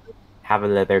 Sensory. Have a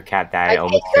leather cat that I think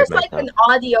almost there's killed like myself. an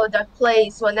audio that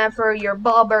plays whenever your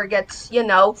bobber gets,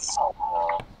 it's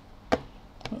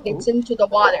into the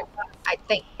water. I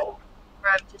think. Or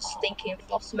I'm just thinking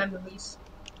false memories.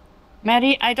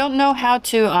 Maddie, I don't know how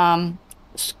to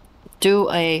do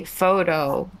a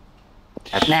photo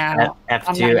now.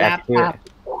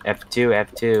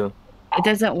 F2. It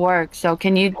doesn't work. So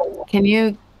can you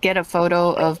get a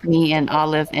photo of me and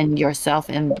Olive and yourself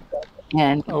and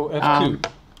F2.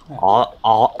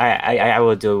 I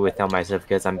will do it without myself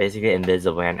because I'm basically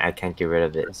invisible and I can't get rid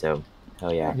of it. So,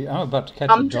 oh yeah. I'm about to catch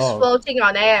I'm just floating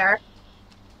on air.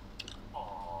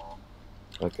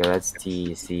 Okay, let's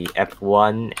see.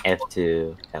 F1,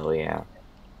 F2. Hell yeah.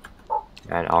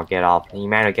 And I'll get off. You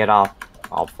man, get off.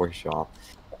 I'll force you off.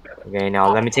 Okay,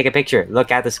 now let me take a picture.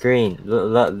 Look at the screen.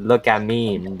 Look at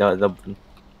me.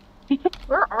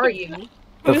 Where are you?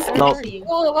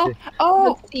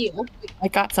 Oh, I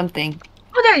got something.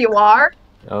 Oh, there you are.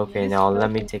 Okay, now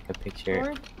let me take a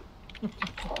picture.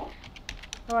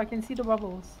 Oh, I can see the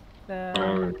bubbles. The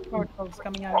bubbles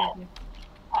coming out of you.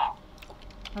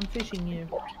 I'm fishing you.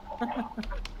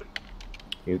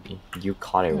 You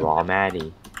caught it raw,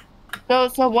 Maddie.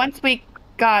 So once we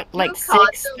got like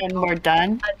 6, then we're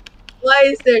done. Why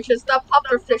is there just a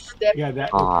pufferfish dip? Yeah,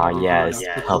 that. Yes,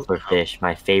 pufferfish,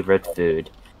 my favorite food.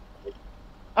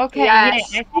 Okay,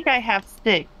 yes. Yeah, I think I have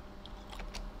 6.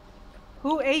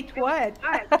 Who ate what?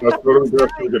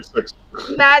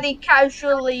 Maddie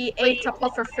casually ate a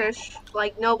pufferfish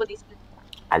like nobody's.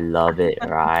 I love it,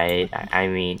 right? I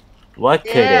mean, what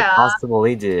could it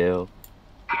possibly do?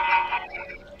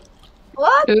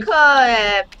 What could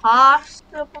it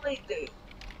possibly do?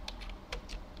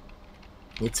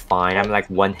 It's fine. I'm like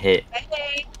one hit.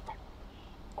 Hey,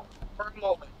 for a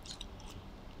moment.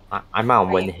 I'm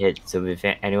on one hit, so if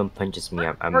anyone punches me,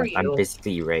 I'm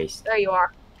basically erased. There you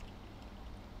are.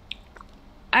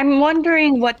 I'm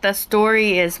wondering what the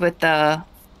story is with the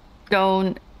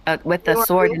stone, with the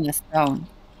sword and the stone.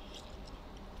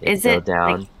 Is it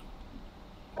down?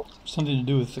 Like, something to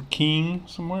do with the king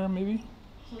somewhere, maybe?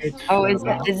 Is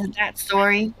it that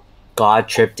story? God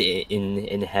tripped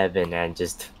in heaven and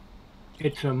just.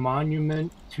 It's a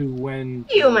monument to when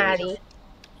Maddie.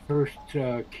 First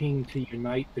king to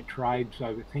unite the tribes.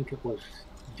 I would think it was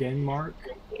Denmark.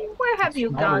 Where have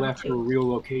you gone left to? a real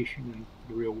location in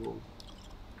the real world.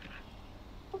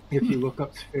 If you look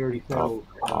up Fairy Tale,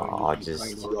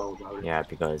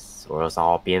 because or else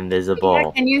I'll be invisible.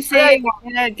 Yeah, can you say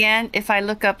it again? If I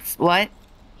look up what?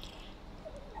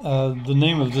 The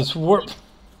name of this warp.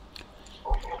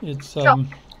 It's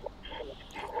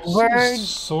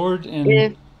sword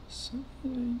and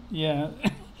yeah,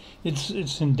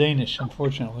 it's in Danish,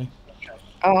 unfortunately.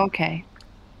 Oh, okay.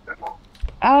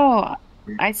 Oh,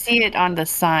 I see it on the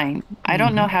sign. I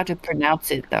don't know how to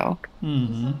pronounce it though.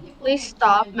 Please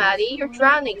stop, Maddie. You're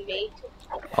drowning me.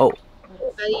 Oh.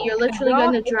 Maddie, you're literally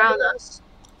going to drown us.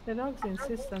 The dogs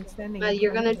insist on standing. Maddie,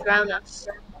 you're going to drown us.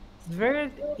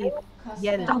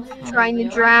 Stop trying to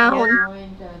drown.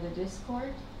 Joined the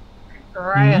Discord.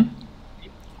 Right.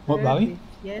 What, Bobby?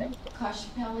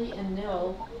 Koshpelli and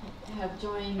Nil have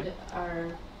joined our.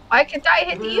 Why can't I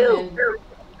hit you?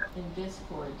 In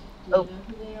Discord. Do you know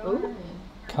who they are?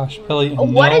 Koshpelli and Nil.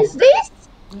 What is this?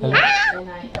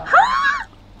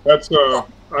 That's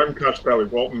I'm Koshpelli,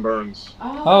 Walton Burns.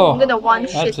 Oh, I'm gonna one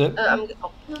shot. I'm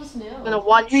gonna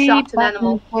one shot an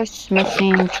animal. Push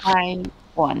machine try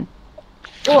 1.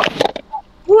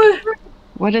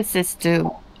 What does this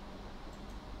do?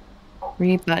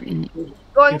 3 button.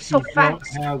 Going so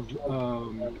fast. No,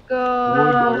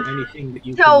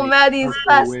 Maddie's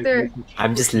faster.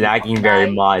 I'm just lagging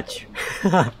very much.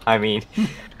 I mean,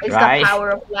 it's the power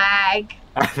of lag.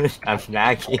 I'm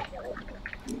lagging.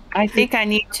 I think I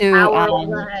need to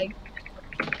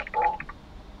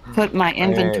put my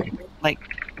inventory, like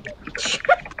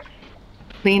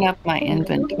clean up my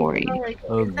inventory.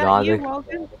 Oh god,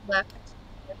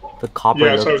 the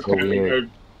copper looks so weird.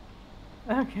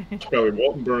 Okay. Koshpelli,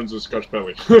 Walton Burns is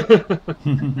Koshpelli.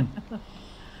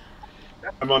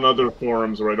 I'm on other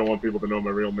forums where I don't want people to know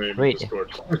my real name in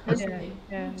Discord. Is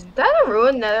that a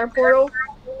ruined nether portal?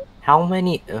 How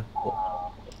many?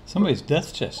 Somebody's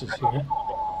death chest is here.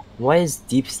 What is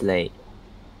deep slate?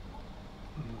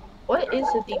 What is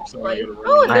a deep slate?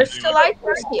 Oh, and there's still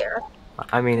items here.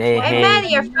 I mean, hey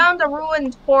Maddie, I found a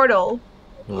ruined portal.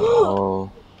 Oh.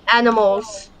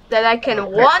 Animals that I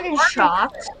can one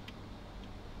shot.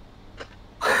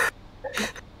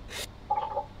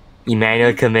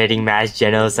 Emmanuel committing mass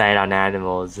genocide on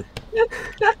animals.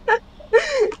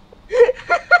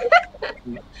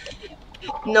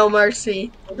 No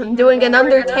mercy. I'm doing an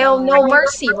Undertale no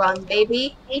mercy run,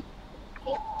 baby.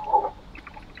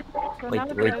 Wait,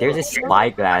 there's a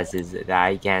spyglasses that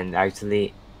I can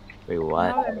actually. Wait,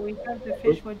 what? We have the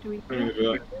fish. What do we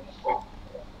do?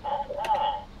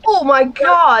 Oh my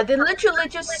god! It literally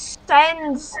just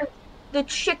sends the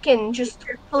chicken just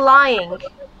flying.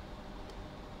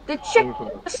 The chicken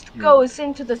just goes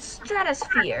into the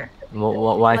stratosphere.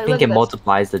 Well, I think it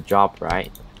multiplies the drop,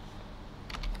 right?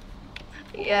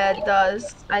 Yeah, it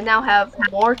does. I now have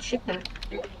more chicken.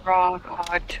 Raw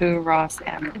cod, 2 raw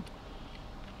salmon.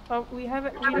 Oh, we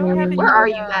haven't. We don't have. Where are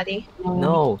you, Maddie?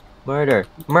 No, murder,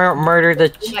 murder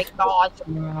the. Oh my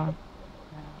god.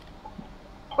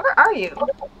 Where are you?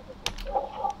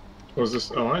 What was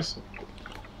this? Oh, I see.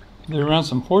 They're around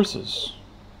some horses.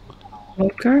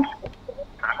 Okay.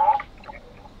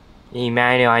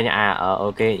 Emmanuel,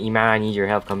 okay, Emmanuel, I need your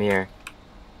help. Come here.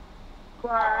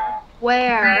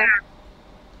 Where?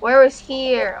 Where is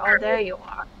here? Oh, there you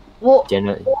are. Whoa.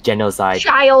 Genocide.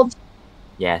 Child.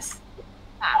 Yes.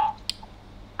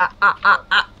 I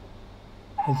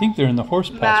think they're in the horse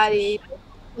pasture. Maddie,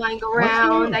 flying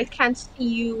around. I can't see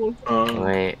you.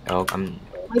 Wait. Oh,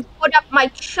 I put up my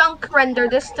chunk render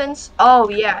distance. Oh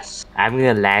yes. I'm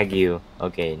gonna lag you.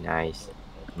 Okay, nice.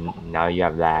 Now you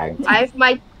have lag.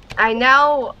 I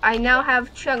now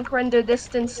have chunk render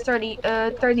distance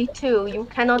 32. You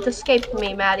cannot escape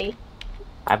me, Maddie.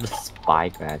 I have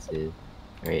spyglasses.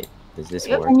 Wait, does this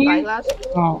work? Spyglasses?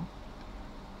 Oh.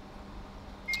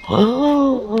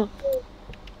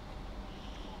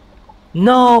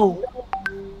 No!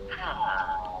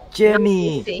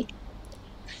 Jimmy.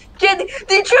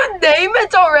 Did you name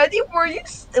it already? Were you?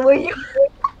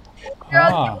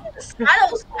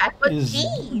 Saddles back, but is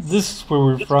this where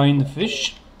we're frying the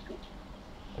fish?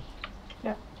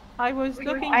 Yeah, I was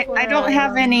looking for. I don't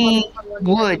have any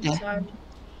wood.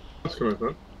 That's good,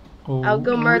 huh? Oh, I'll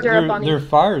go murder a bunny. There are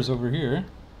fires over here.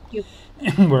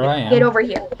 Where I am. Get over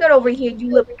here. Get over here,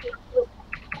 you little.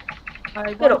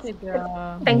 I Get over.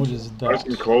 What is that? That's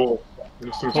some coal.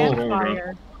 Just threw some coal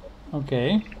down.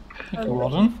 Okay. Thank you, looking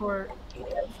Walden. for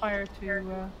fire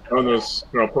to. Oh, there's.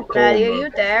 No, put coal. Maddie, are you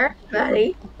there?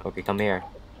 Maddie? Okay, come here.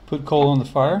 Put coal on the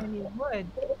fire. Wood.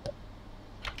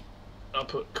 I'll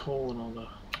put coal and all that.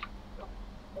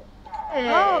 Hey.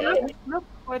 Oh, look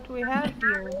what we have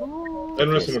here. Ooh.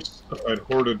 And listen, if I'd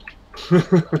hoarded.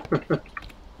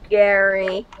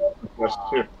 Gary. That's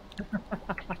too.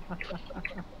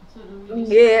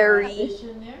 Gary.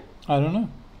 I don't know.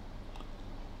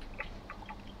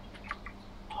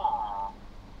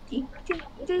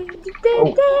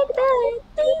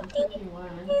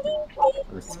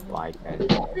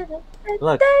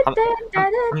 Look,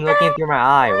 I'm looking through my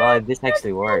eye. Well, this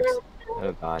actually works.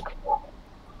 Oh god.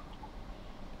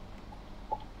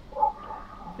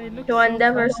 To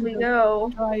endeavors we go.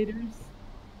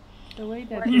 The way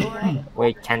that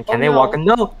Wait, can they walk?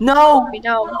 No, no, We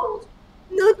don't.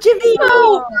 no, Jimmy,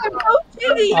 No, no,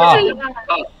 Jimmy.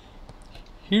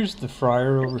 Here's the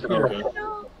fryer over here.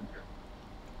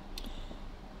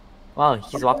 Wow,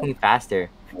 he's walking faster.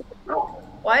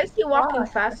 Why is he walking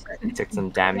faster? It took some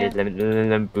damage. Let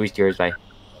me boost yours by.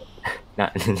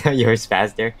 not yours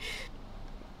faster.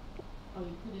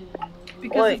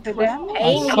 because of the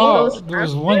I saw there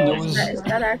was one that was.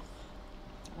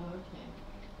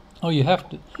 Oh, you have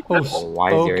to.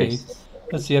 Oh, okay.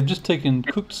 Let's see. I've just taken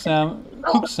cooked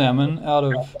salmon out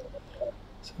of.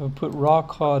 So I put raw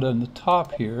cod on the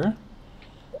top here,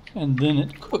 and then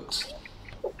it cooks.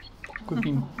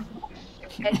 Cooking.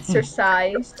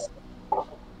 Exercise.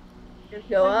 Just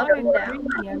go up and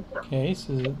down. Okay,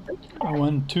 so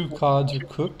 2 cods are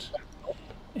cooked,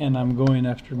 and I'm going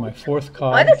after my 4th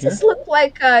cod. Why does here. this look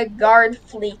like a guard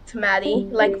fleet, Maddie?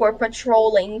 Like we're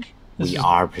patrolling. We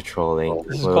are patrolling.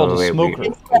 This is called a smoker.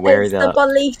 It's the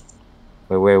police.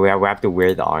 Wait, we have to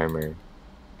wear the armor.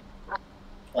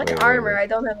 What armor? I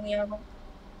don't have any armor.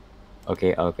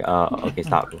 Okay,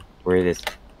 stop. Wear this.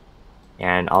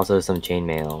 And also some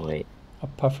chainmail, wait. A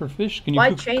puffer fish? Can you Why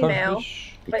cook chainmail?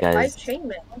 pufferfish? Because... Why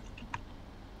chainmail?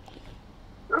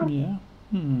 Yeah.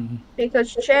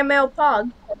 Because chainmail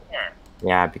pog.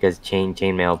 Yeah, because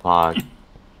chainmail pog.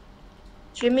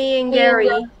 Jimmy and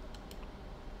Gary.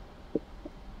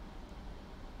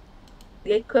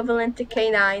 The equivalent to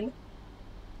K9.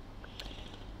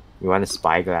 You want a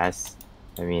spyglass?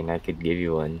 I mean, I could give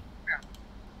you one.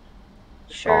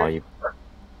 Sure. Oh,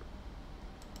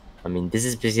 I mean, this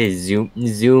is basically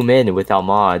zoom in without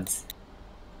mods.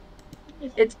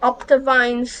 It's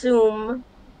Optivine Zoom.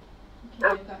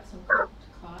 Okay, I've got some cooked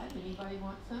cod. Anybody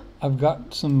want some? I've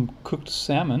got some cooked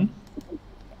salmon.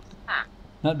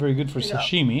 Not very good for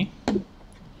sashimi.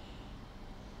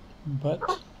 But...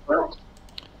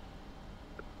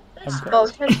 This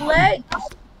boat has legs.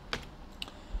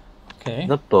 Okay.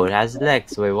 The boat has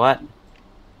legs. Wait, what?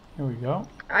 Here we go.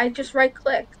 I just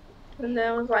right-clicked. And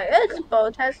then I was like, this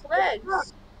boat has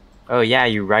legs. Oh yeah,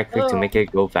 you right-click to make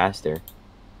it go faster.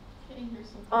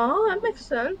 Oh, that makes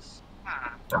sense.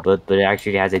 But it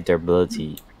actually has a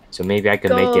durability. So maybe I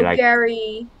could make it like...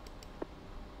 Gary.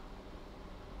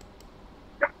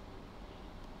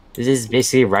 This is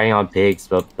basically riding on pigs,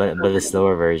 but a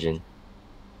slower version.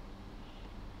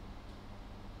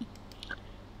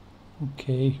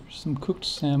 Okay, here's some cooked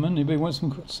salmon. Anybody want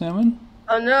some cooked salmon?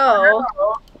 Oh no.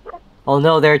 Oh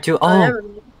no, there are 2. Oh,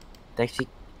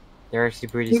 they're actually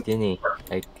pretty skinny.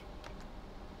 Like,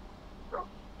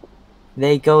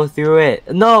 they go through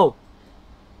it. No.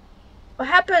 what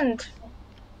happened?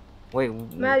 Wait,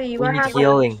 Maddie, we what need happened?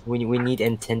 healing. We need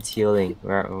intense healing.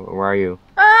 Where are you?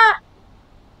 Ah!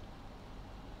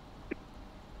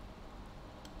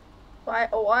 Why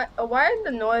are the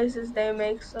noises they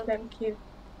make so damn cute?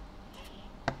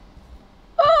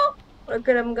 Oh! Look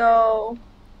at him go.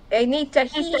 They need to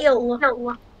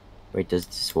heal. Wait, does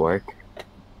this work?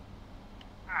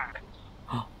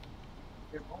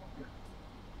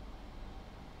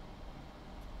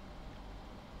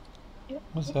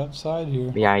 What's outside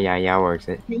here? Yeah, works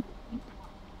it.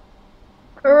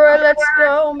 Alright, let's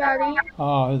go, Maddie.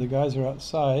 Ah, the guys are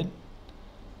outside.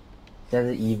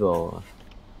 That's evil.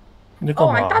 Oh,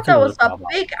 I thought that was a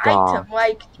big item,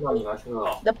 like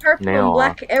the purple and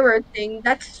black arrow thing.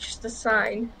 That's just a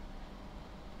sign.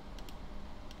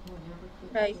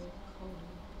 Okay.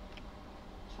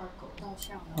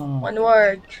 One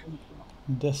word.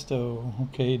 Desto.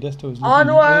 Okay, Desto's looking.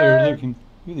 Onward. They're looking.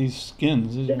 Look at these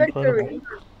skins. These are incredible.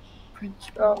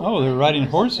 Oh, they're riding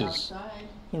horses.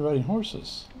 They're riding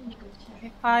horses.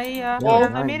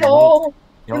 I made Oh,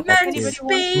 anybody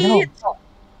speed.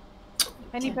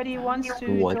 Anybody wants to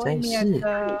join me at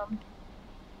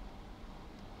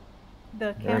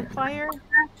the campfire?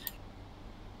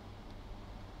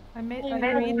 I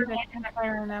created a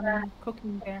campfire and I'm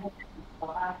cooking there.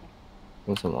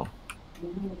 What's wrong?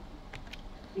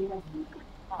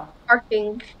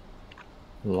 Parking.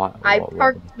 What? I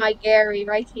parked my Gary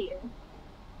right here.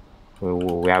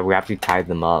 We have to tie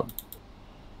them up.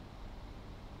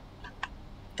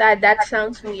 That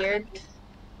sounds weird.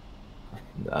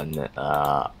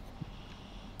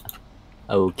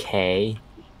 Okay.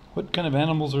 What kind of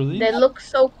animals are these? They look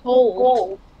so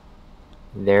cold.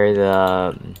 They're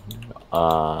the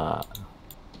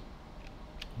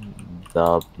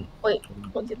Wait.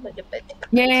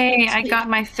 Yay! I got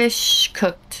my fish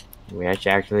cooked. We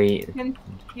actually.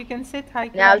 You can sit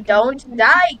high. Now don't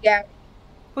die, Gary.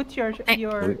 Put your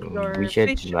we should,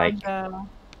 fish like,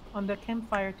 on the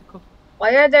campfire to cook.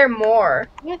 Why are there more?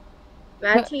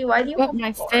 Matty, why do you put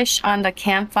my fish on the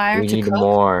campfire we to need cook?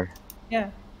 more. Yeah.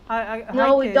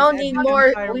 No, we don't need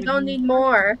more. We don't need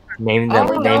more. Name them.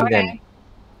 Name them.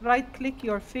 Right click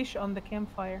your fish on the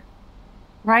campfire.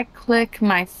 Right click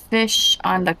my fish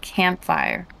on the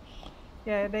campfire.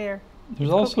 Yeah, there. There's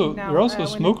also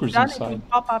smokers inside. It will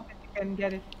pop up and you can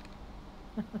get it.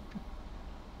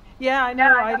 Yeah, I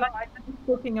know. I like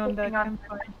cooking on the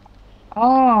campfire.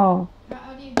 Oh.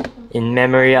 In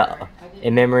memory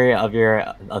of your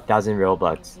 1,000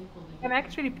 Robux. You can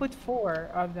actually put 4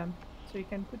 of them, so you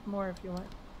can put more if you want.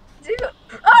 Dude.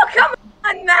 Oh, come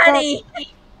on, Maddie!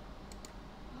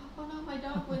 Oh no, my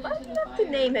dog went Why into do the you have to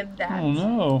fire. name him that? Oh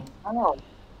no.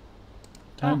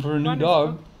 Time for a new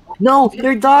dog. No,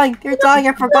 they're dying. They're dying.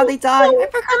 I forgot they died. I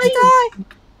forgot they died.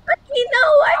 Ricky, no,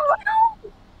 I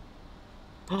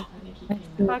I think he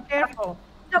came out. Careful.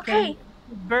 Okay.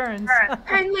 It burns.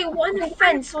 Apparently one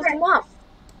fence was enough.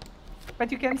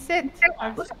 But you can sit.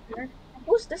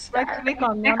 Who's this guy? Right click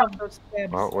on one of those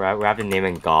tabs. We have to name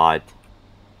him God.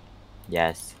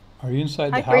 Yes. Are you inside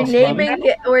the We're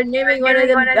house? we're naming one of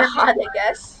them God, I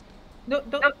guess. Don't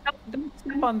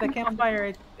step on the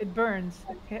campfire. It burns.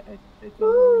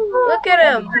 Look at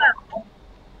him.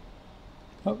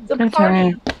 Oh, The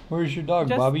party. where's your dog,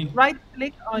 Just Bobby? right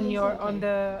click on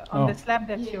the slab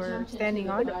that you're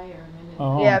standing on.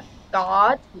 Oh. We have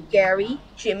God, Gary,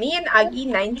 Jimmy, and Aggie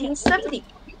 1970.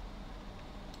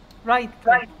 Right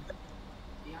click.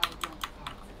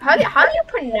 How do you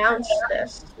pronounce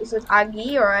this? Is it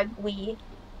Aggie or Agui?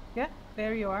 Yeah,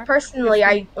 there you are. Personally,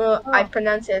 I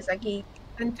pronounce it as Aggie.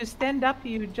 And to stand up,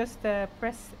 you just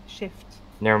press shift.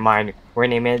 Never mind. We're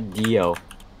naming it Dio.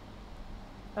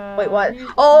 Wait, what?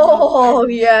 Oh,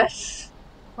 yes.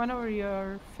 One of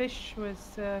your fish was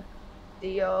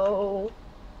Dio.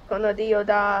 Kono Dio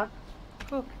da.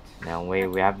 cooked. Now wait,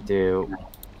 we have to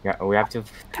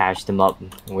patch them up.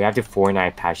 We have to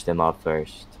Fortnite patch them up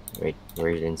first. Wait,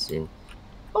 where is Instant?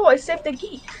 Oh, I saved the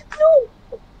geek.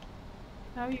 No.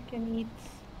 Now you can eat.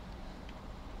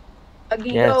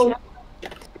 Aggie, Yes. go.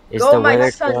 Is Go, the my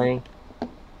weather son. cooling?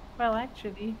 Well,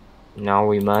 actually. No,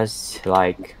 we must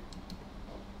like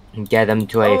get them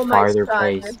to a Oh, my farther son.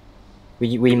 place.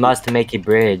 We must make a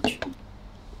bridge.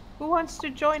 Who wants to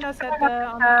join us at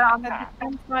the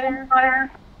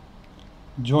campfire?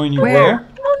 Join you Where? where?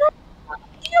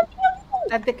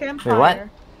 At the campfire. Wait, what?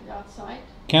 Outside.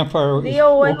 Campfire.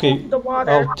 Leo went Okay. off the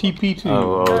water. I'll TP to you.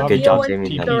 Oh, Bobby, good job, went Jamie.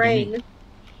 to TP the to me. rain.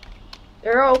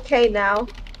 You're okay now.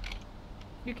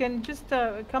 You can just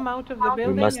come out of the We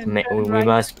building must and make. turn We right.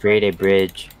 must create a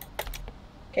bridge.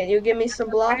 Can you give me some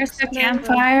Where's blocks? the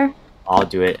campfire? I'll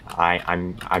do it.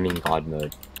 I'm in God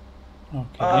mode.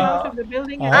 Okay. Out of the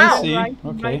building and I turn see. right.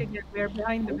 Okay. Right again. We're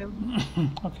behind the building.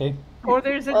 Okay. Or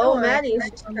there's a Oh, door. Maddie's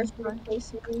right on the front.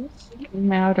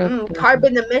 I'm out of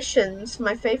carbon emissions,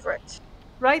 my favorite.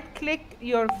 Right click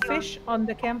your fish on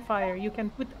the campfire. You can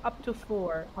put up to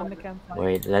 4 on the campfire.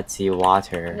 Wait, let's see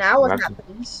water. Now We what have to-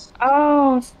 happens?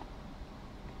 Oh,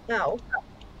 No.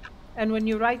 And when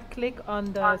you right click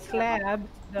on the slab,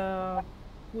 the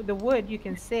wood, you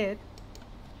can sit.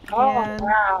 And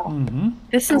Mm-hmm.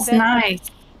 this is then- nice.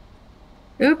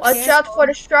 Oops. Watch out for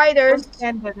the striders. don't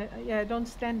stand on it. Yeah, don't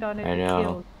stand on it. I It know.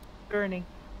 kills. Burning.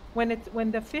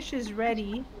 When the fish is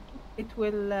ready, it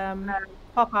will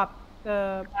pop up.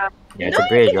 Yeah, You it's know a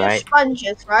bridge, you can use right?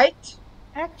 sponges, right?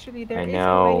 Actually, there I is a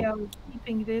know. way of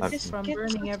keeping this Just from Get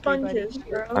burning some everybody. sponges,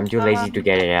 bro. I'm too lazy to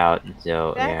get it out,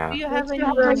 so Zach, yeah. do you have Let's any?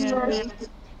 go burn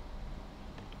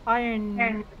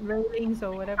iron railings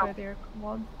or whatever they're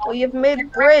called. We have made a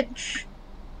bridge.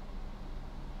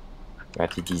 We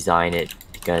have to design it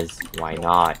because why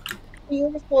not?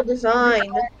 Beautiful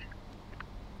design.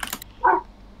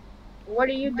 What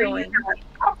are you doing?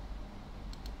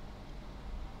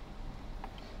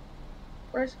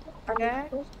 Where's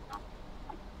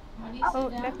Oh,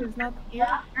 Deck is not here.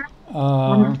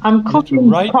 I'm cooking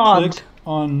you have to cod. right-click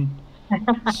on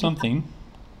something.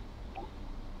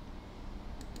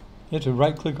 You have to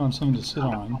right-click on something to sit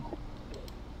on.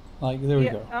 Like, there we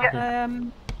go.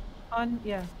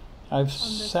 I've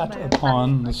sat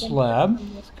upon the slab.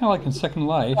 It's kind of like in Second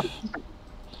Life.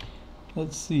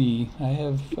 Let's see.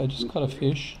 I just caught a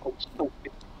fish. Let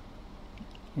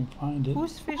me find it.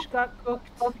 Whose fish got cooked?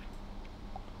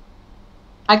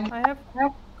 I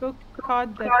have cooked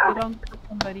cod that belonged to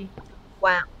somebody.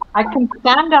 Wow. I can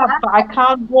stand up, but I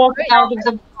can't walk out of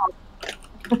the.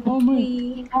 Oh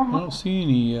my! I don't see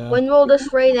any. When will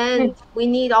this raid end? We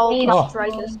need all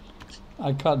strikers.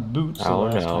 I caught boots the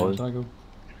last time, so I go.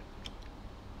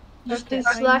 Just do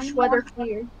slash weather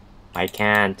clear. I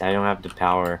can't. I don't have the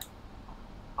power.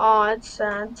 Oh, it's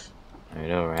sad. I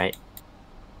know, right?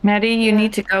 Maddie, you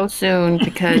need to go soon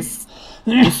because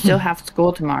you still have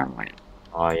school tomorrow morning.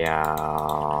 Oh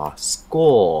yeah,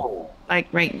 school. Like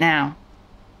right now.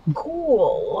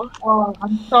 Cool. Oh,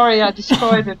 I'm sorry I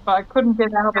destroyed it, but I couldn't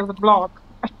get out of the block.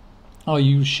 Oh,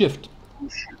 you shift.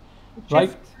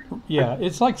 Right? Yeah,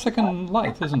 it's like Second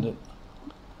Life, isn't it?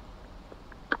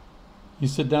 You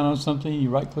sit down on something, you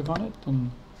right-click on it,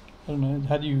 and I don't know,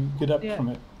 how do you get up from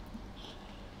it?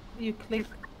 You click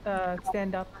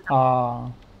stand up.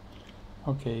 Ah,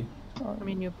 okay. I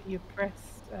mean, you press,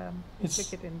 you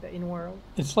click it in the in-world.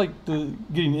 It's like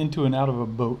getting into and out of a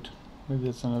boat. Maybe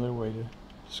that's another way to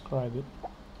describe it.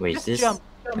 Wait, just is this jump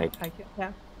like...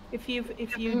 yeah. If you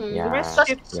press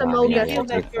shift, feel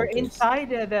that you're inside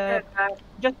the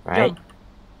just jump.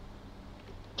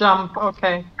 Jump.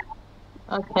 Okay.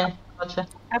 Okay. Gotcha.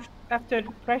 After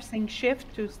pressing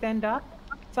shift to stand up,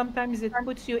 sometimes it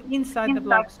puts you inside the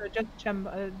block, so just jump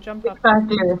up.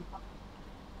 Exactly.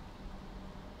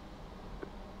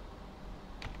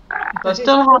 I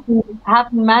still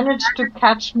haven't managed to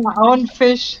catch my own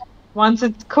fish once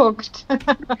it's cooked.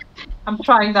 I'm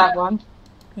trying that one.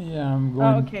 Yeah, I'm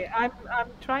going. Okay, I'm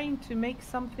trying to make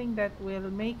something that will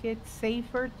make it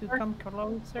safer to come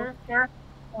closer.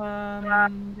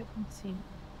 Let me see.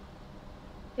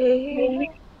 Okay,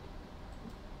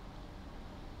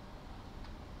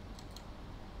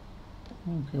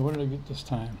 what did I get this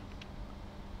time?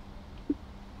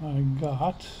 I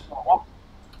got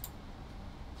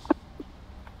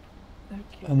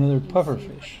another puffer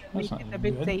fish. That's Make not it a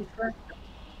bit good. safer.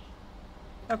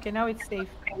 Okay, now it's safe.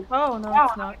 Oh no,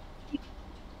 it's not.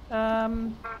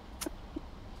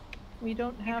 We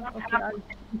don't have. Okay,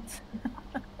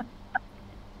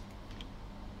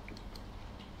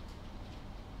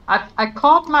 I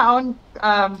caught my own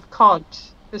cod.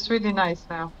 It's really nice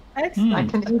now. Excellent. I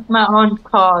can eat my own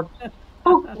cod.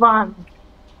 Cooked one.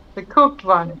 The cooked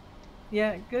one.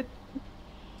 Yeah, good.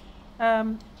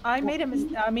 I made a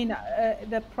mistake. I mean,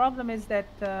 the problem is that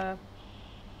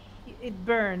it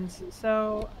burns.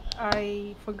 So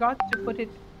I forgot to put it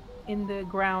in the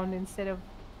ground instead of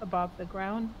above the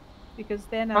ground, because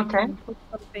then I can put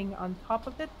something on top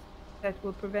of it that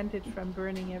will prevent it from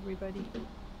burning everybody.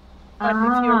 But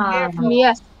if you're careful,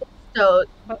 yes. So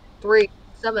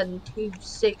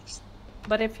 3726.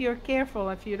 But if you're careful,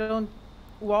 if you don't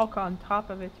walk on top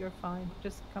of it, you're fine.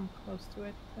 Just come close to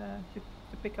it to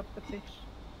pick up the fish.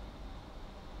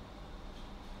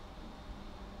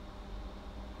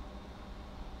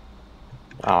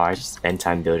 Oh, I just spent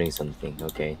time building something.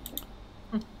 Okay.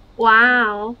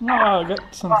 Wow. Oh, I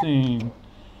got something.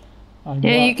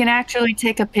 Yeah, you can actually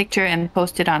take a picture and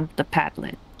post it on the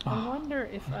Padlet. I wonder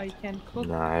if I can cook.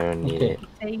 No, I don't need it.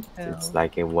 It's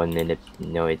like a 1 minute.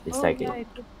 No, it's like it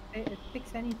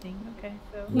fix anything. Okay,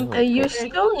 so. No, you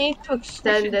still need to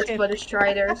extend it for the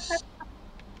striders.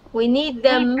 We need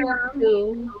them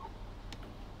to,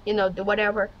 do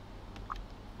whatever.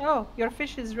 Oh, your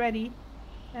fish is ready.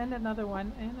 And another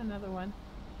one, and another one.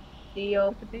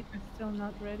 The potato is still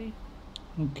not ready.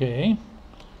 Okay.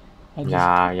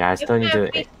 I still need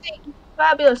to.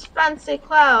 Fabulous, fancy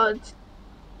clouds.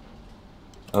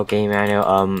 Okay,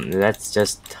 Manuel. Let's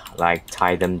just like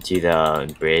tie them to the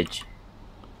bridge.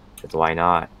 But why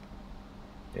not?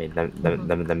 Wait,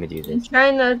 let me do this.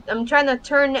 I'm trying to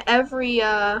turn every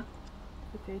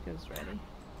potatoes ready.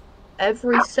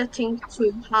 Every setting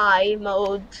to high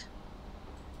mode.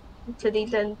 To the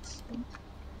dent.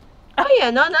 Oh yeah,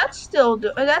 no, that's still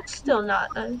not.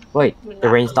 Wait, the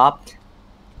rain stopped.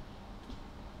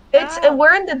 It's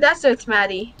we're in the desert,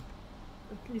 Maddie.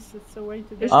 At least it's a way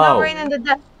to. There's no rain in the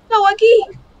desert. No,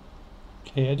 Wuggy.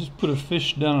 Okay, I just put a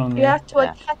fish down on there. You have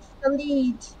to catch the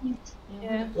lead. Yeah,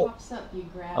 when it pops up, you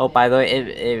grab it. By the way,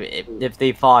 if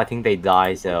they fall, I think they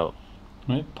die. So.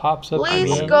 It pops up.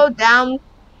 Please go down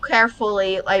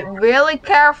carefully, like really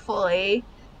carefully.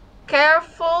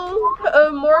 Careful,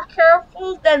 more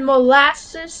careful than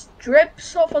molasses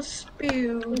drips off a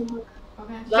spew.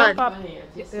 Jump up,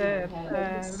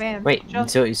 Vance. Wait,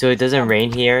 so it doesn't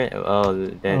rain here? Oh,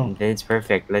 then it's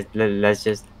perfect. Let's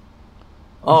just.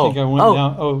 I think I went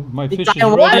down. Oh, my fish is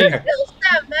ready.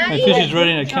 My fish is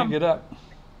ready and I can't get up.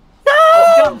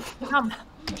 No!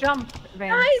 Jump,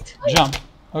 Vance. Jump.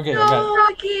 Okay, I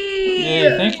got it.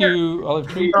 Yay, thank you, Olive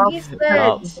Tree.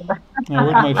 Now, where'd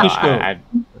my fish go?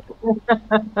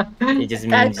 It just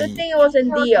means... Good thing it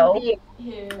wasn't Dio.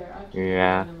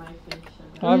 Yeah.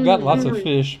 I've got lots of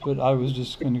fish, but I was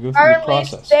just going to go through the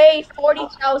process. Day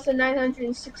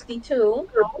 40,962.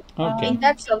 Okay. Ain't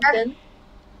that something?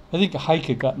 I think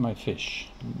Haiku got my fish.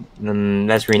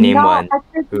 Let's rename one.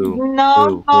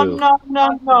 No,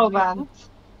 Vance.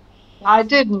 I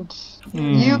didn't.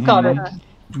 You got it.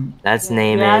 Let's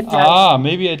name it. Ah,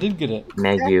 maybe I did get it.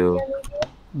 Megu.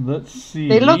 Let's see.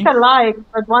 They look alike,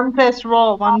 but one says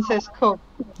raw, one says cooked.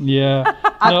 Yeah.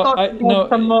 No,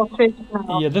 some more fish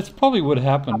now. Yeah, that's probably what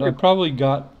happened. I probably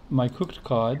got my cooked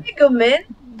cod. Megoman?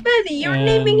 Maddie, you're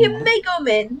naming him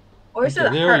Megoman. Or is it her?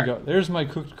 There we go. There's my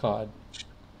cooked cod.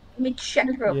 Let me check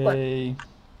real quick. Yay.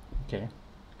 Okay.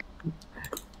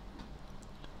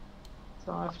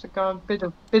 So I have to go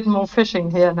a bit more fishing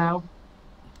here now.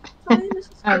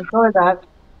 Enjoy that.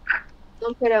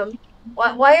 Look at them.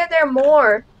 Why are there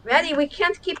more? Maddie, we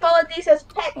can't keep all of these as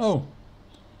pets. Oh.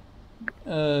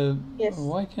 Yes.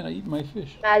 Why can't I eat my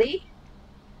fish? Maddie,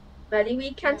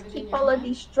 we can't keep all of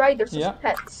these striders as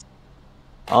pets.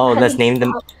 Oh, let's name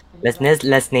them.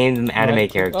 Let's name them anime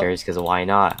characters, because why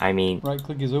not? I mean. Right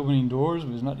click is opening doors,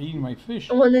 but it's not eating my fish.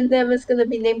 One of them is gonna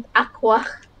be named Aqua.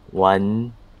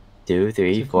 1, 2,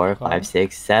 3, 4, 5,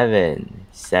 6, 7.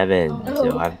 7.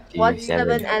 So I have to do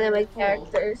 7 anime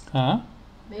characters. Huh?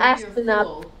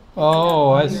 Astronaut.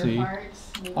 Oh, I see.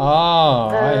 Oh,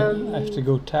 I have to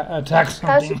go attack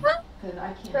something.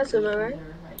 Kazuma, right?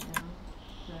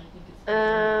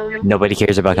 Nobody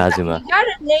cares about Kazuma. You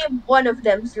gotta name one of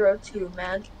them 02,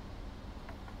 man.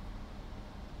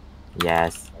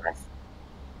 Yes.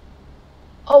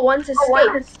 Oh, one's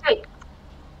escape.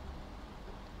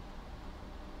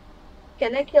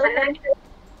 Can I kill him?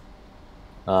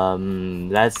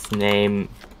 Let's name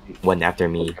one after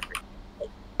me.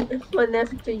 One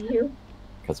after you.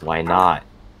 Because why not?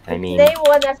 I mean... Name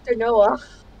one after Noah.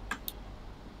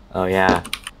 Oh, yeah.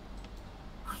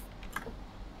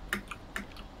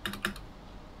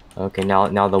 Okay,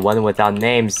 now the one without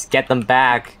names. Get them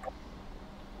back!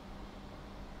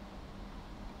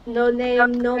 No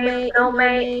name.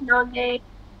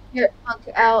 Here,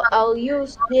 okay, I'll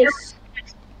use this.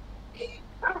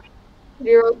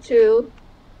 02.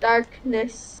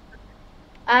 Darkness.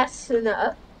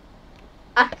 Asuna.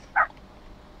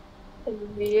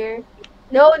 Here.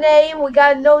 No name. We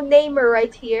got no namer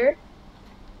right here.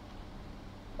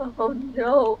 Oh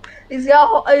no! He's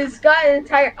got an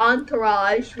entire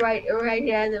entourage right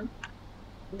at him.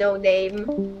 No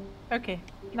name. Okay,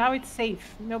 now it's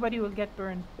safe. Nobody will get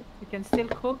burned. You can still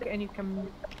cook, and you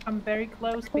can come very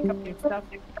close, pick up your stuff,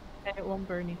 and it won't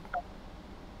burn you.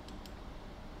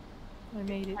 I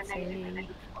made it safe.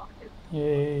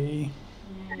 Yay!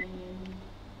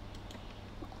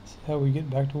 See how we get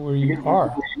back to where you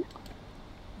are.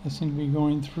 I seem to be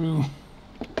going through.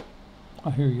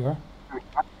 Oh, here you are.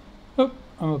 Oh,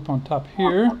 I'm up on top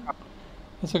here.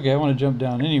 That's okay, I want to jump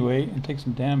down anyway and take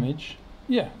some damage.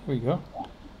 Yeah, there we go.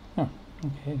 Oh,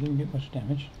 okay, didn't get much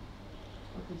damage.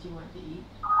 What did you want to eat?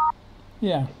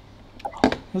 Yeah.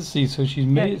 Let's see, so she's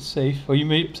made it safe. Oh, you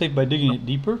made it safe by digging it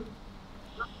deeper?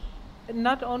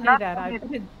 Not only that, I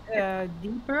put it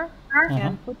deeper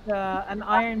and put an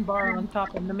iron bar on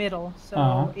top in the middle,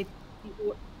 so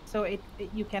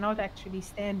you cannot actually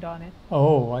stand on it.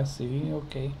 Oh, I see.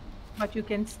 Okay. But you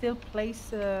can still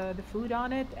place the food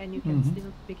on it, and you can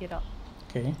still pick it up.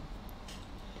 Okay.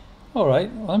 All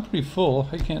right. Well, I'm pretty full.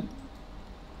 I can't.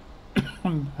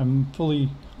 I'm fully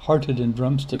hearted and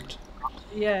drumsticked.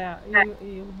 Yeah,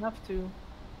 you have to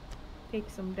take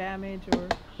some damage or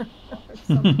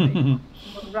something.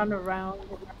 Run around.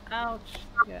 Ouch.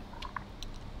 Yeah.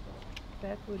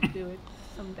 That would do it.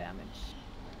 Some damage.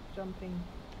 Jumping.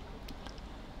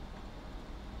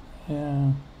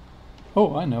 Yeah.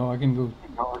 Oh, I know. I can go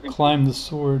climb the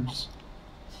swords.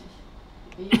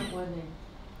 You don't want to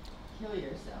kill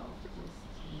yourself. Just,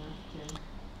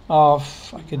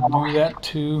 off. I could do that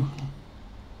too.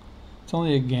 It's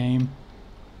only a game.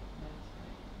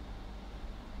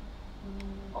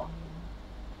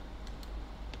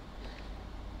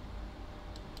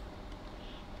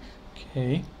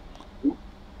 Okay.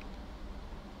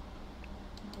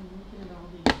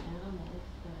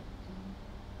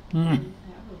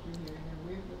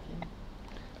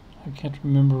 I can't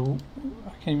remember. I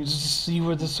can't even see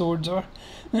where the swords are.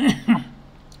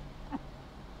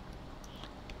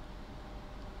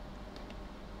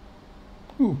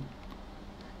 Ooh.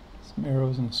 Some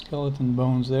arrows and skeleton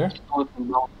bones there.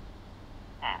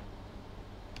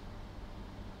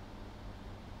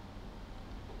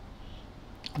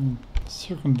 I'm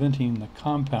circumventing the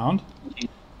compound,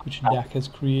 which Dak has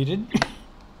created.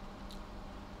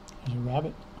 There's a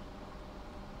rabbit.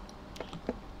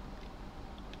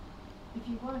 If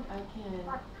you want, I can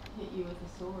hit you with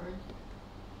a sword.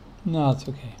 No, it's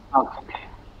okay.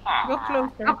 Go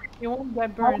closer. You won't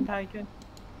get burned, Haiku.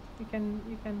 You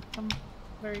can come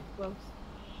very close.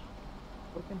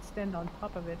 You can stand on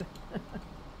top of it.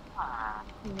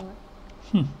 You know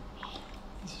what?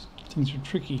 These things are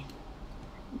tricky.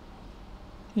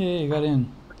 Yeah, you got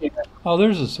in. Oh,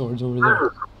 there's the swords over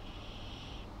there.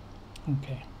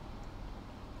 Okay.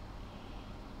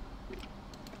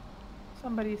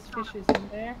 Somebody's fish is in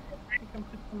there. You can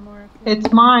put some more.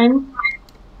 It's mine.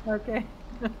 Okay.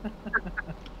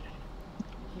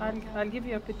 I'll give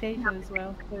you a potato as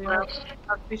well. So you have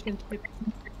fish and chips.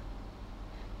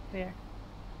 There.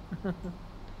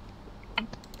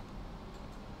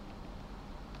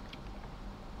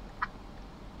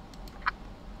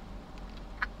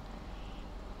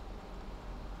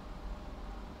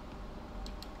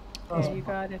 There, you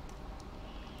got it.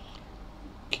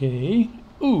 Okay.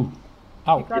 Ooh.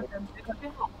 Ow. You got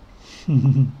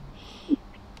them.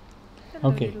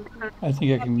 Okay. I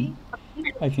think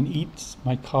I can eat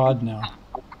my cod now.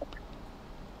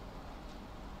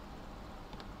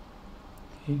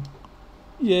 Okay.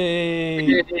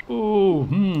 Yay! Ooh.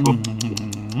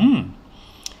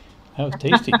 That was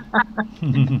tasty.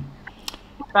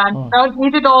 Don't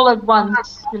eat it all at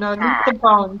once. You know, leave the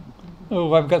bones.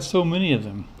 Oh, I've got so many of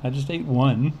them. I just ate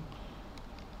one.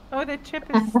 Oh, the chip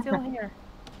is still here.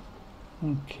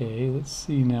 Okay, let's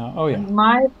see now. Oh, yeah.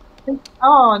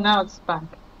 Oh, now it's back.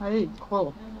 Hey,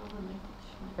 cool.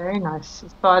 Very nice.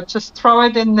 So I just throw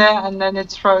it in there and then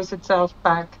it throws itself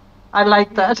back. I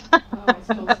like that. Oh, I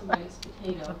stole somebody's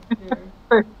potato.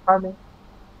 Very funny.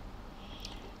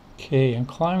 Okay, I'm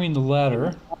climbing the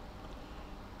ladder.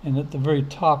 And at the very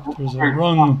top, there's a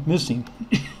rung missing.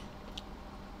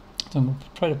 So I'm going to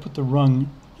try to put the rung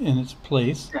in its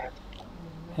place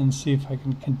and see if I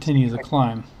can continue the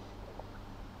climb.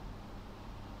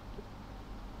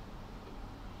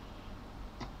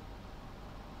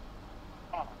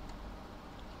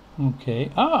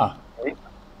 Okay. Ah!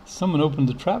 Someone opened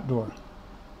the trapdoor.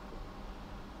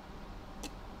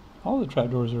 All the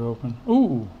trapdoors are open.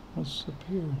 Ooh! What's up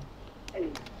here?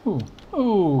 Ooh.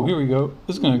 Oh, here we go.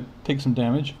 This is going to take some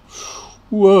damage.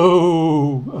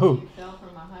 Whoa! Oh.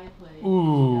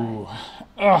 Ooh.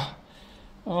 Ah.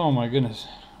 Oh my goodness.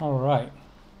 All right.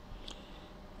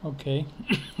 Okay.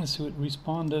 Let's see what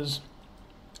respawn does.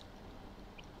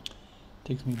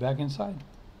 Takes me back inside.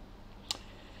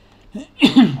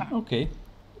 Okay.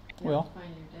 Well,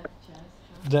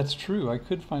 that's true. I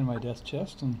could find my death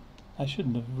chest, and I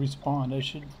shouldn't have respawned. I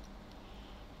should.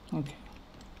 Okay.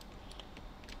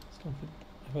 So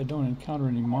if I don't encounter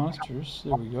any monsters,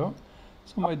 there we go.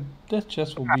 So my death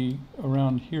chest will be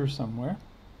around here somewhere.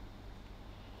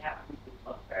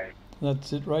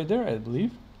 That's it right there, I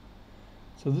believe.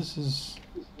 So this is,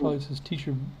 probably says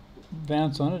Teacher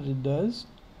Vance on it. It does.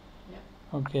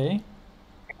 Okay.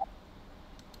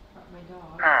 My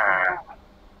dog. So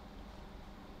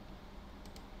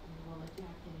we'll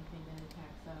attack anything that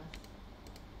attacks us.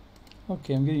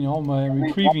 Okay, I'm getting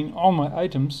retrieving all my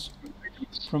items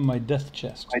from my death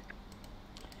chest.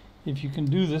 If you can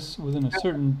do this within a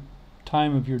certain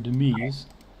time of your demise,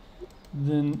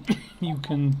 then you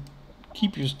can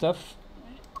keep your stuff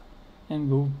and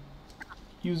go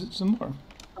use it some more.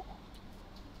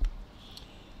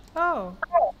 Oh,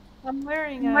 I'm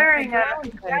wearing a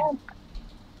drowned head.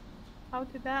 How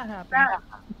did that happen?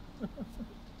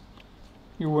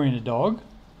 You're wearing a dog?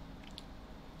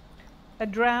 A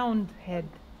drowned head.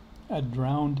 A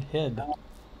drowned head.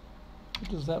 What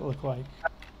does that look like?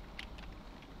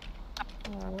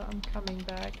 I'm coming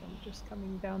back. I'm just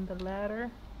coming down the ladder.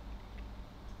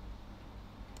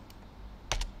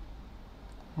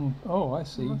 Oh, I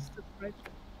see.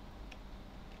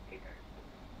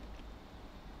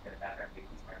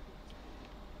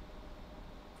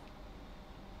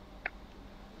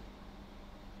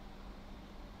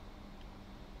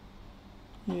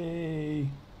 Yay.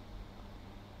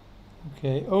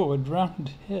 Okay. Oh, a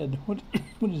drowned head. What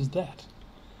is that?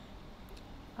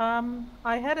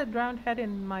 I had a drowned head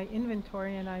in my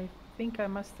inventory, and I think I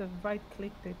must have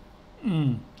right-clicked it.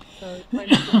 So it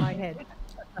went into my head.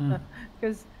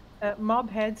 Because mob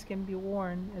heads can be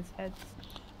worn as heads.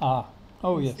 Ah.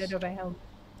 Oh, yes. Instead of a helmet.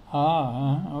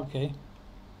 Ah, okay.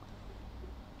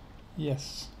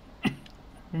 Yes.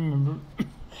 Remember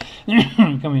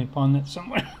coming upon that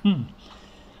somewhere.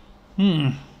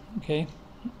 Okay.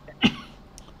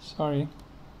 Sorry.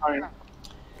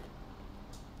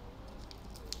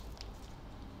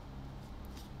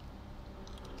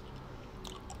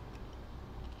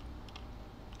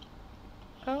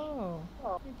 Oh,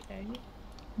 okay.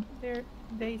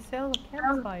 They sell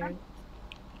campfires.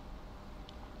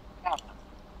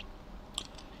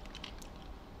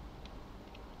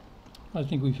 I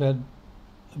think we've had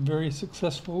a very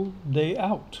successful day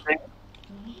out.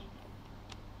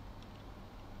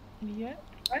 Yeah.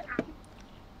 That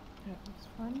was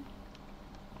fun.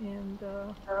 And We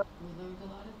learned a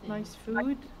lot of things. nice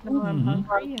food. Now I'm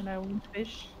hungry and I want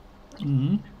fish.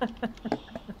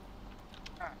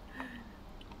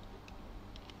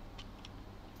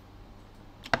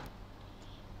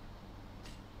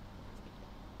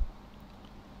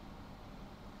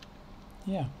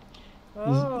 Yeah.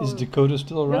 Oh, is Dakotah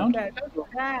still around? Look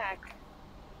at Jack.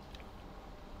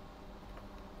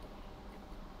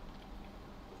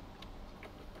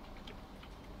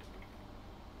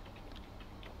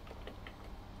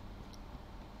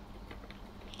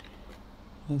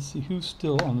 Let's see who's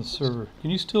still on the server. Can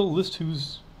you still list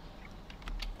who's?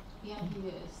 Yeah, he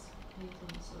is. He's on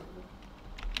the server.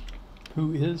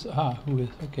 Who is? Ah, who is?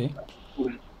 Okay.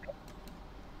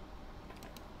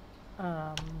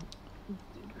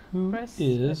 Who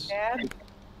is? Dad,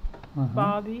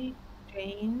 Bobby,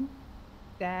 Jane,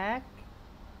 Dak.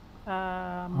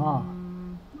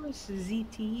 Who is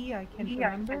ZT? I can't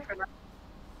remember.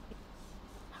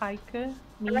 Haiku,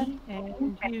 me,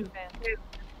 and you, Vance.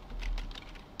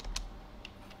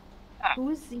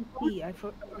 Who's ZT? I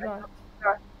forgot.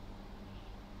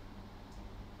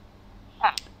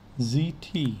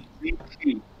 ZT.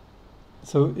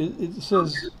 So it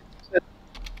says,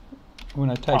 when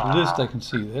I type list, I can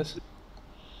see this.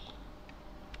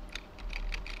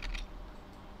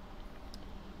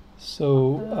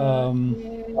 So,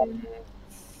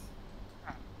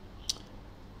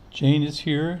 Jane is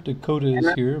here, Dakotah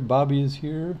is here, Bobby is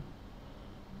here,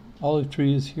 Olive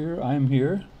Tree is here, I'm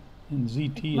here, and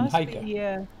ZT and Haiku.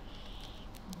 Yeah.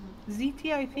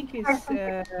 ZT, I think, is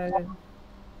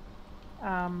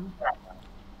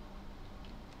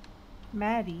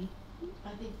Maddie.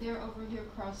 I think they're over here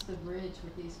across the bridge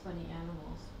with these funny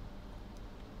animals.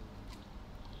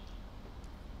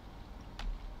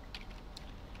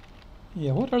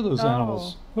 Yeah, what are those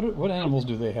animals? What animals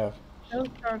do they have? Those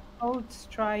are called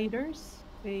striders.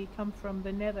 They come from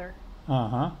the nether.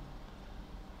 Ah,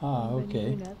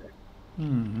 okay.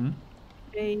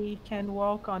 They can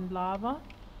walk on lava,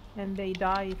 and they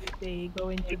die if they go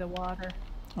into the water.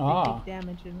 They take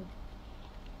damage in it.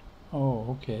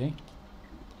 Oh, okay.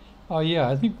 Oh yeah,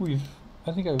 I think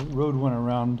I rode one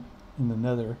around in the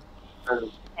nether. Are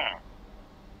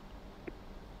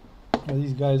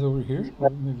these guys over here? Or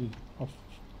maybe off.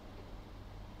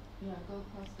 Yeah, go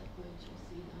across that bridge, you'll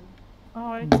see them.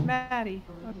 Oh, it's Maddie.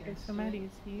 Over Okay, here. so Maddie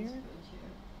is here. This bridge here.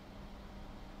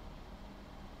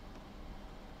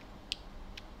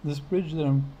 This bridge that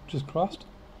I'm just crossed?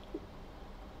 The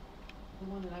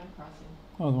one that I'm crossing.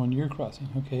 Oh, the one you're crossing.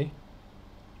 Okay.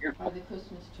 By the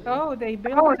Christmas tree. Oh, they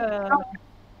built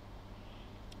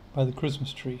by the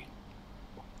Christmas tree.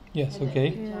 Yes, And okay.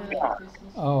 Yeah.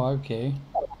 Oh, okay.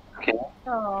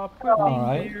 Oh, poor All thing.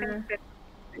 right. They're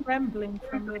trembling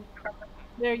from the.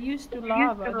 They're used to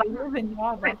lava. They live in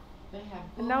lava. They have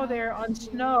And now they're on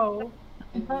snow.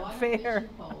 and Not water fair. fishing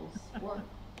poles or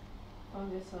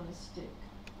fungus on a stick.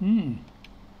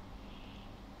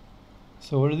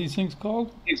 So what are these things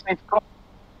called?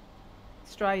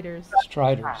 Striders.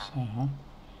 Striders.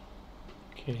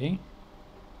 Okay.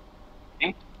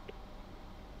 You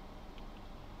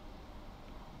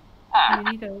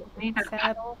need a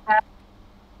saddle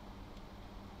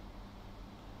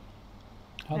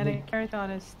and a carrot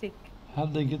on a stick. How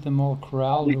did they get them all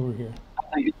corralled over here?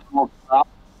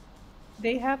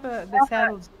 They have the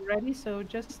saddles ready, so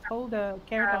just hold a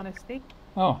carrot on a stick.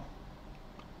 Oh.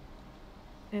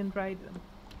 And ride them.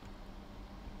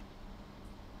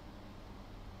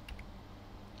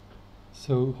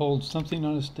 So hold something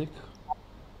on a stick?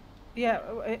 Yeah,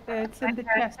 it's in the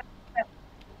chest.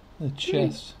 The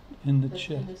chest. In the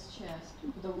chest. In his chest.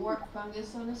 The wart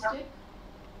fungus on a stick?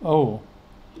 Oh.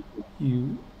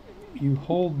 You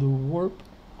hold the warp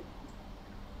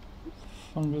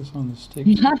fungus on the stick.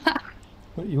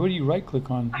 What do you right click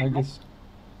on? I guess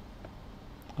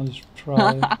I'll just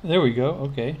try. There we go.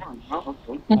 Okay.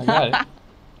 I got it.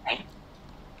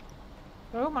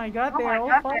 Oh my god, they are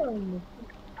all following me.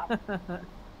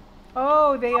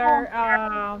 Oh, they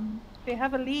are they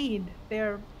have a lead.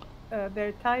 They're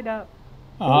tied up.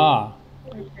 Ah.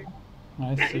 Okay.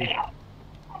 I see.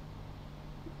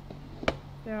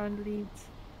 They're on leads.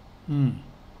 Hmm.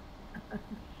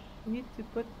 You need to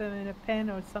put them in a pen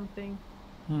or something.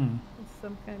 Hmm. With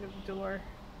some kind of door.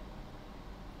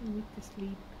 You need to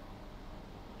sleep.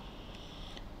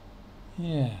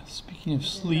 Yeah, speaking of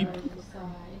sleep.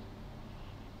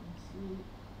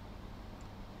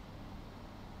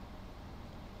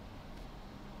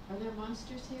 Are there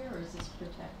monsters here, or is this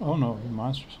protected? Oh no,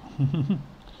 monsters.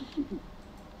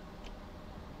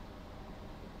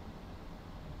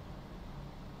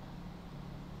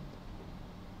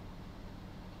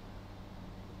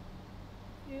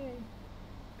 Yay.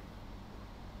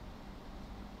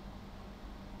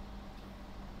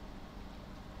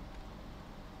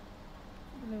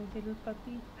 Hello, little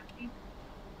puppy.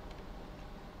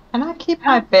 Can I keep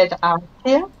my bed out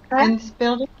here in this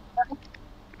building?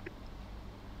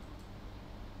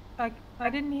 I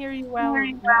didn't hear you well,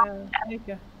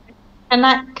 Nika. Can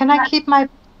I keep my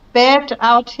bed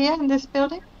out here in this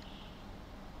building?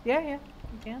 Yeah, you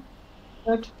can.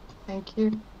 Good, thank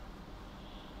you.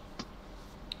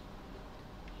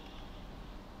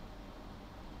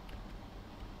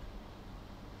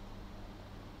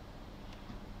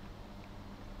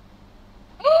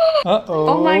 Uh-oh.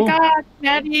 Oh my god,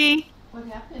 Maddie. What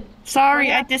happened?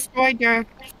 Sorry, I destroyed your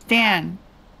stand.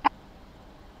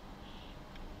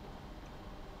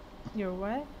 Your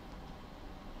what?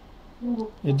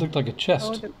 It looked like a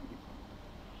chest. Oh,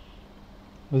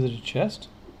 was it a chest?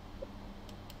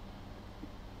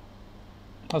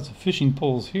 Lots of fishing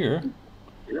poles here.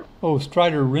 Oh,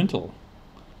 Strider rental.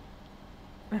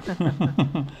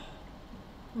 A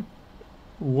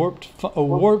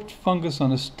warped fungus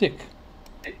on a stick.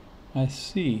 I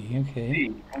see.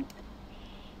 Okay.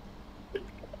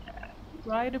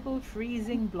 Rideable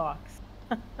freezing blocks.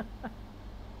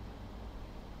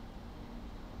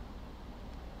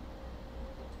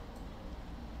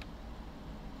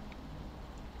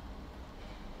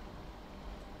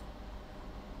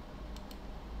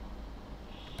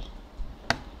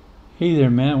 Hey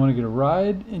there, man. I want to get a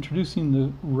ride. Introducing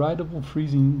the rideable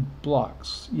freezing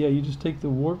blocks. Yeah, you just take the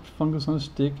warped fungus on a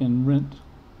stick and rent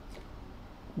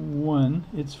one.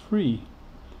 It's free.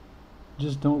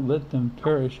 Just don't let them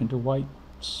perish into white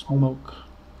smoke.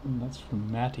 And that's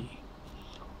from Matty.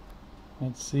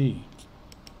 Let's see.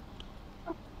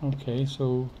 Okay,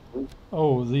 so...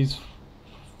 Oh, these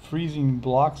freezing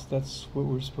blocks, that's what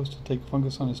we're supposed to take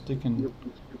fungus on a stick and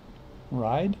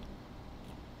ride?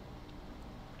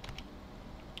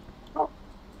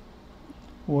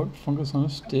 Warped fungus on a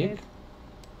stick. Okay.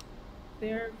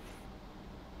 They're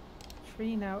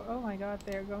free now. Oh my god,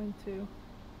 they're going to...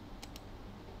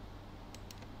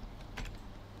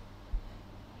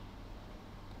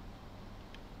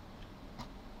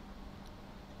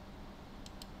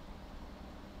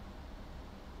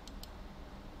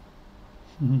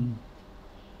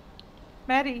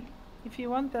 Maddie, if you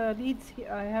want the leads,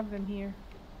 I have them here.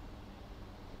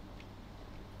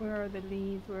 Where are the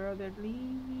leads? Where are the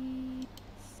leads?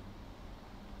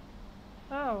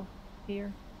 Oh,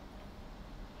 here.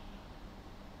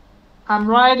 I'm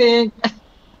riding.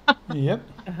 Yep.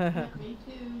 Me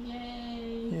too,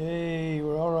 yay! Yay,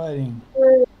 we're all riding.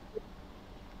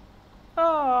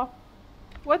 Oh,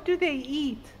 what do they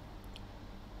eat?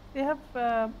 They have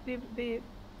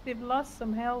they've lost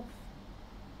some health.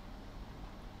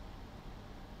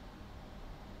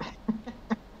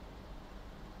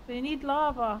 They need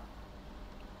lava.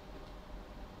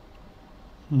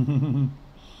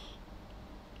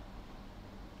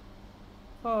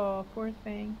 Oh, poor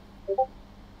thing.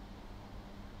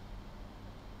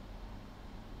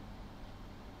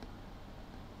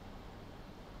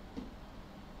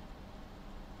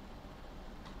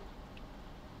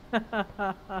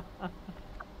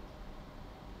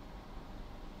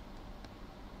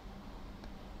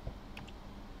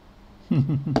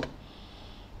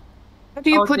 How do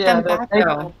you put them back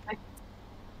though?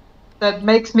 That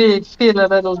makes me feel a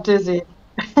little dizzy.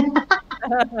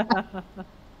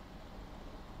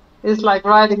 It's like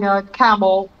riding a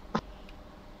camel.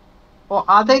 Or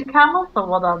are they camels or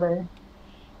what are they?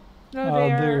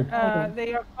 No,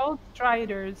 they are called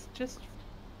striders. Just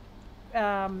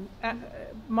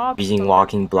mobs. Using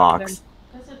walking blocks.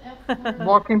 Does it F1?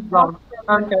 Walking blocks.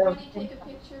 Okay. Can you take a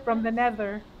picture from the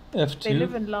nether. F2. They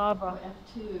live in lava.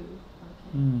 Oh, F2. Okay.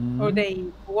 Mm-hmm. Or they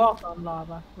walk on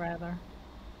lava, rather.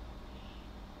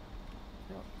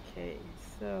 Okay,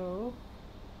 so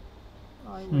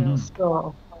I will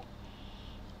So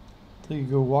you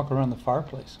go walk around the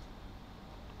fireplace.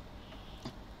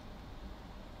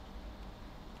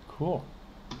 Cool.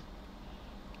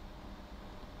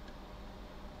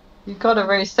 you got a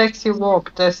very sexy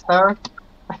walk there, sir.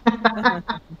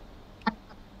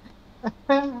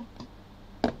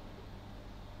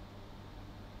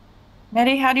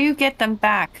 Maddie, how do you get them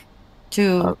back?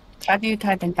 How do you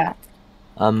tie them back?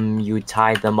 You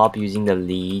tie them up using the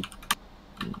lead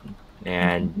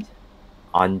and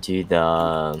onto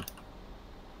the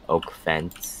oak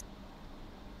fence.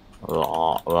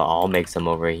 I'll make some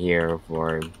over here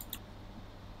for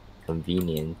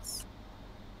convenience.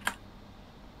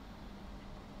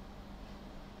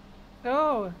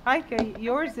 Oh, Haiku,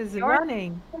 yours is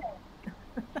running.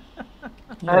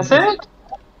 That's it?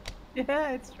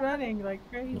 Yeah, it's running like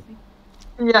crazy.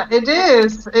 Yeah, it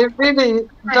is. It really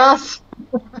does.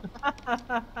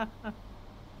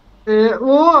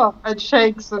 Oh, it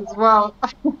shakes as well.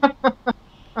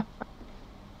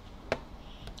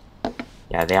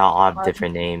 Yeah, they all have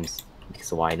different names,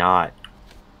 because why not?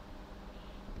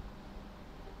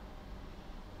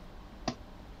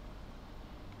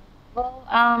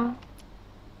 Well,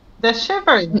 they're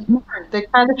shivering. They're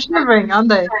kind of shivering, aren't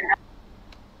they?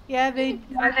 Yeah,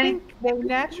 I think they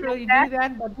naturally do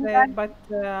that, but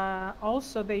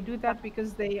also they do that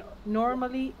because they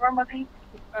normally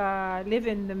live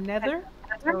in the nether,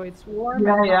 so it's warm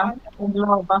and hot and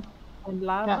lava. and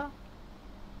lava. Yeah.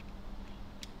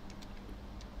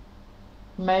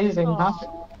 Amazing, huh?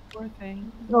 Poor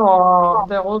thing. Oh,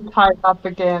 they're all tied up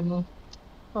again.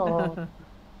 Oh.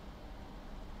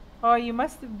 Oh, you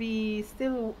must be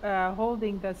still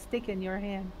holding the stick in your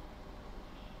hand.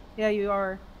 Yeah, you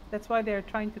are. That's why they're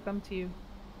trying to come to you,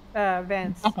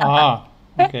 Vance. Ah,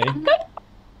 okay.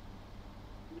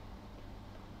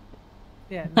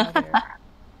 Yeah, now they're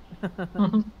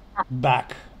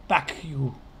back,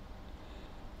 you.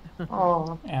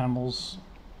 Oh. Animals.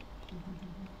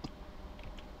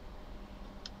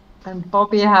 And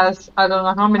Bobby has, I don't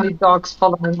know how many dogs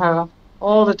following her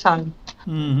all the time.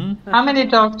 Mm-hmm. How many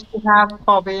dogs do you have,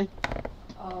 Bobby?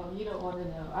 Oh, you don't want to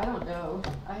know. I don't know.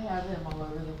 I have them all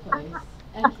over the place.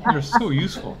 And cats. They're so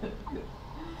useful.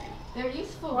 They're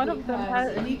useful One of them because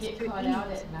if you needs get to caught eat. out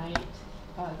at night,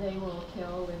 they will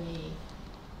kill any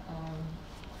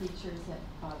creatures that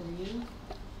bother you.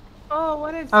 Oh,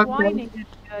 what it's Okay. whining.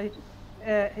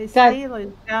 His tail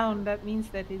is down. That means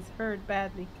that he's hurt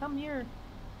badly. Come here.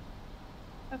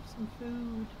 Have some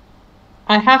food.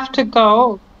 I have to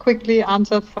go quickly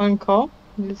answer a phone call.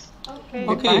 Yes. Okay.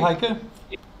 Okay, Haiku.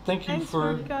 Thanks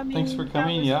for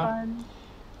coming. That was Yeah. fun.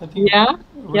 I think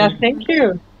thank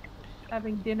you.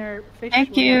 Having dinner, fish.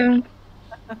 Thank you.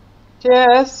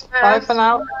 Cheers. Bye for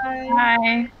now.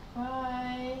 Bye.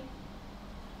 Bye.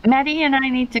 Maddie and I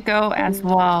need to go as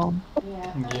well.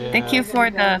 Yeah. Thank you for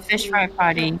the fish fry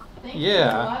party. Thank you. It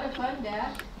was a lot of fun,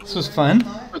 Dad. This was fun.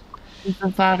 It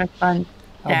was a lot of fun.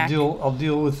 I'll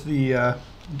deal with the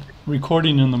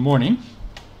recording in the morning.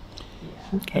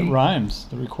 Yeah. Okay. It rhymes.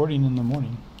 The recording in the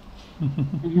morning.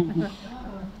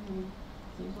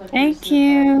 Thank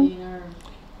you.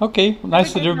 Okay,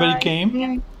 nice that everybody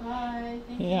came. Bye.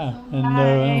 Thank Yeah, you so much.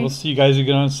 and we'll see you guys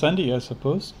again on Sunday, I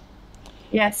suppose.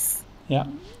 Yes. Yeah,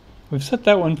 we've set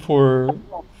that one for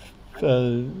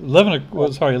 11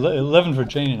 for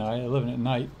Jane and I, 11 at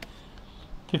night,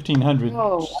 1500,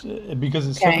 because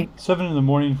it's 7 in the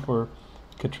morning for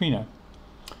Katrina.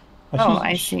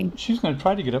 I see. She's going to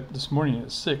try to get up this morning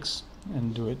at 6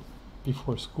 and do it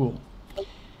before school.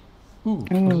 Ooh,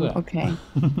 what was that? Okay.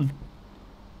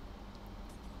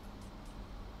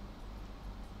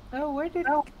 Oh, where did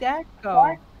that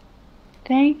go?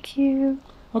 Thank you.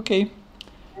 Okay.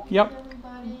 Yep.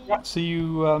 Everybody. See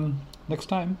you next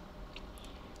time.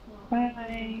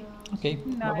 Bye. Okay.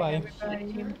 Bye-bye.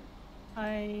 Everybody.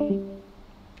 Bye.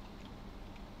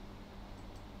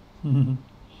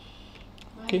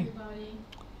 Okay.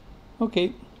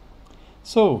 Okay.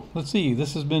 So, let's see.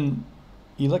 This has been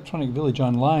Electronic Village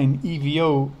Online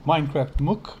EVO Minecraft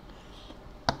MOOC.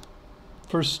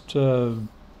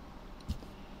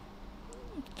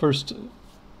 First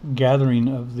gathering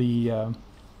of the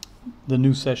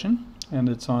new session, and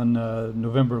it's on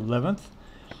November 11th,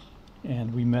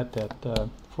 and we met at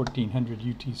 1400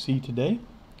 UTC today,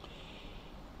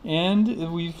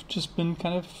 and we've just been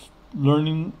kind of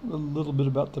learning a little bit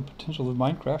about the potential of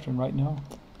Minecraft, and right now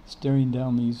staring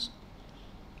down these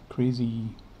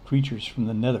crazy creatures from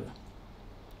the nether.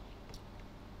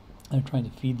 They're trying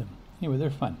to feed them. Anyway, they're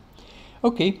fun.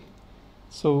 Okay,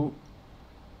 so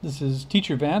this is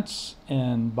Teacher Vance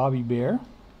and Bobby Bear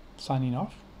signing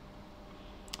off.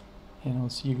 And we'll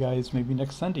see you guys maybe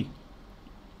next Sunday.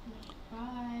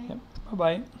 Bye. Yep.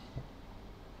 Bye-bye.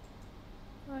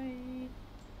 Bye.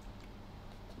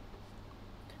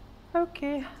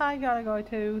 Okay, I gotta go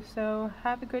too, so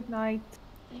have a good night.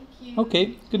 Thank you.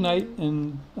 Okay, good night,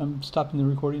 and I'm stopping the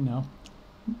recording now.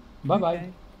 Bye-bye. Okay.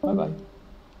 Bye-bye.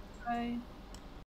 Bye.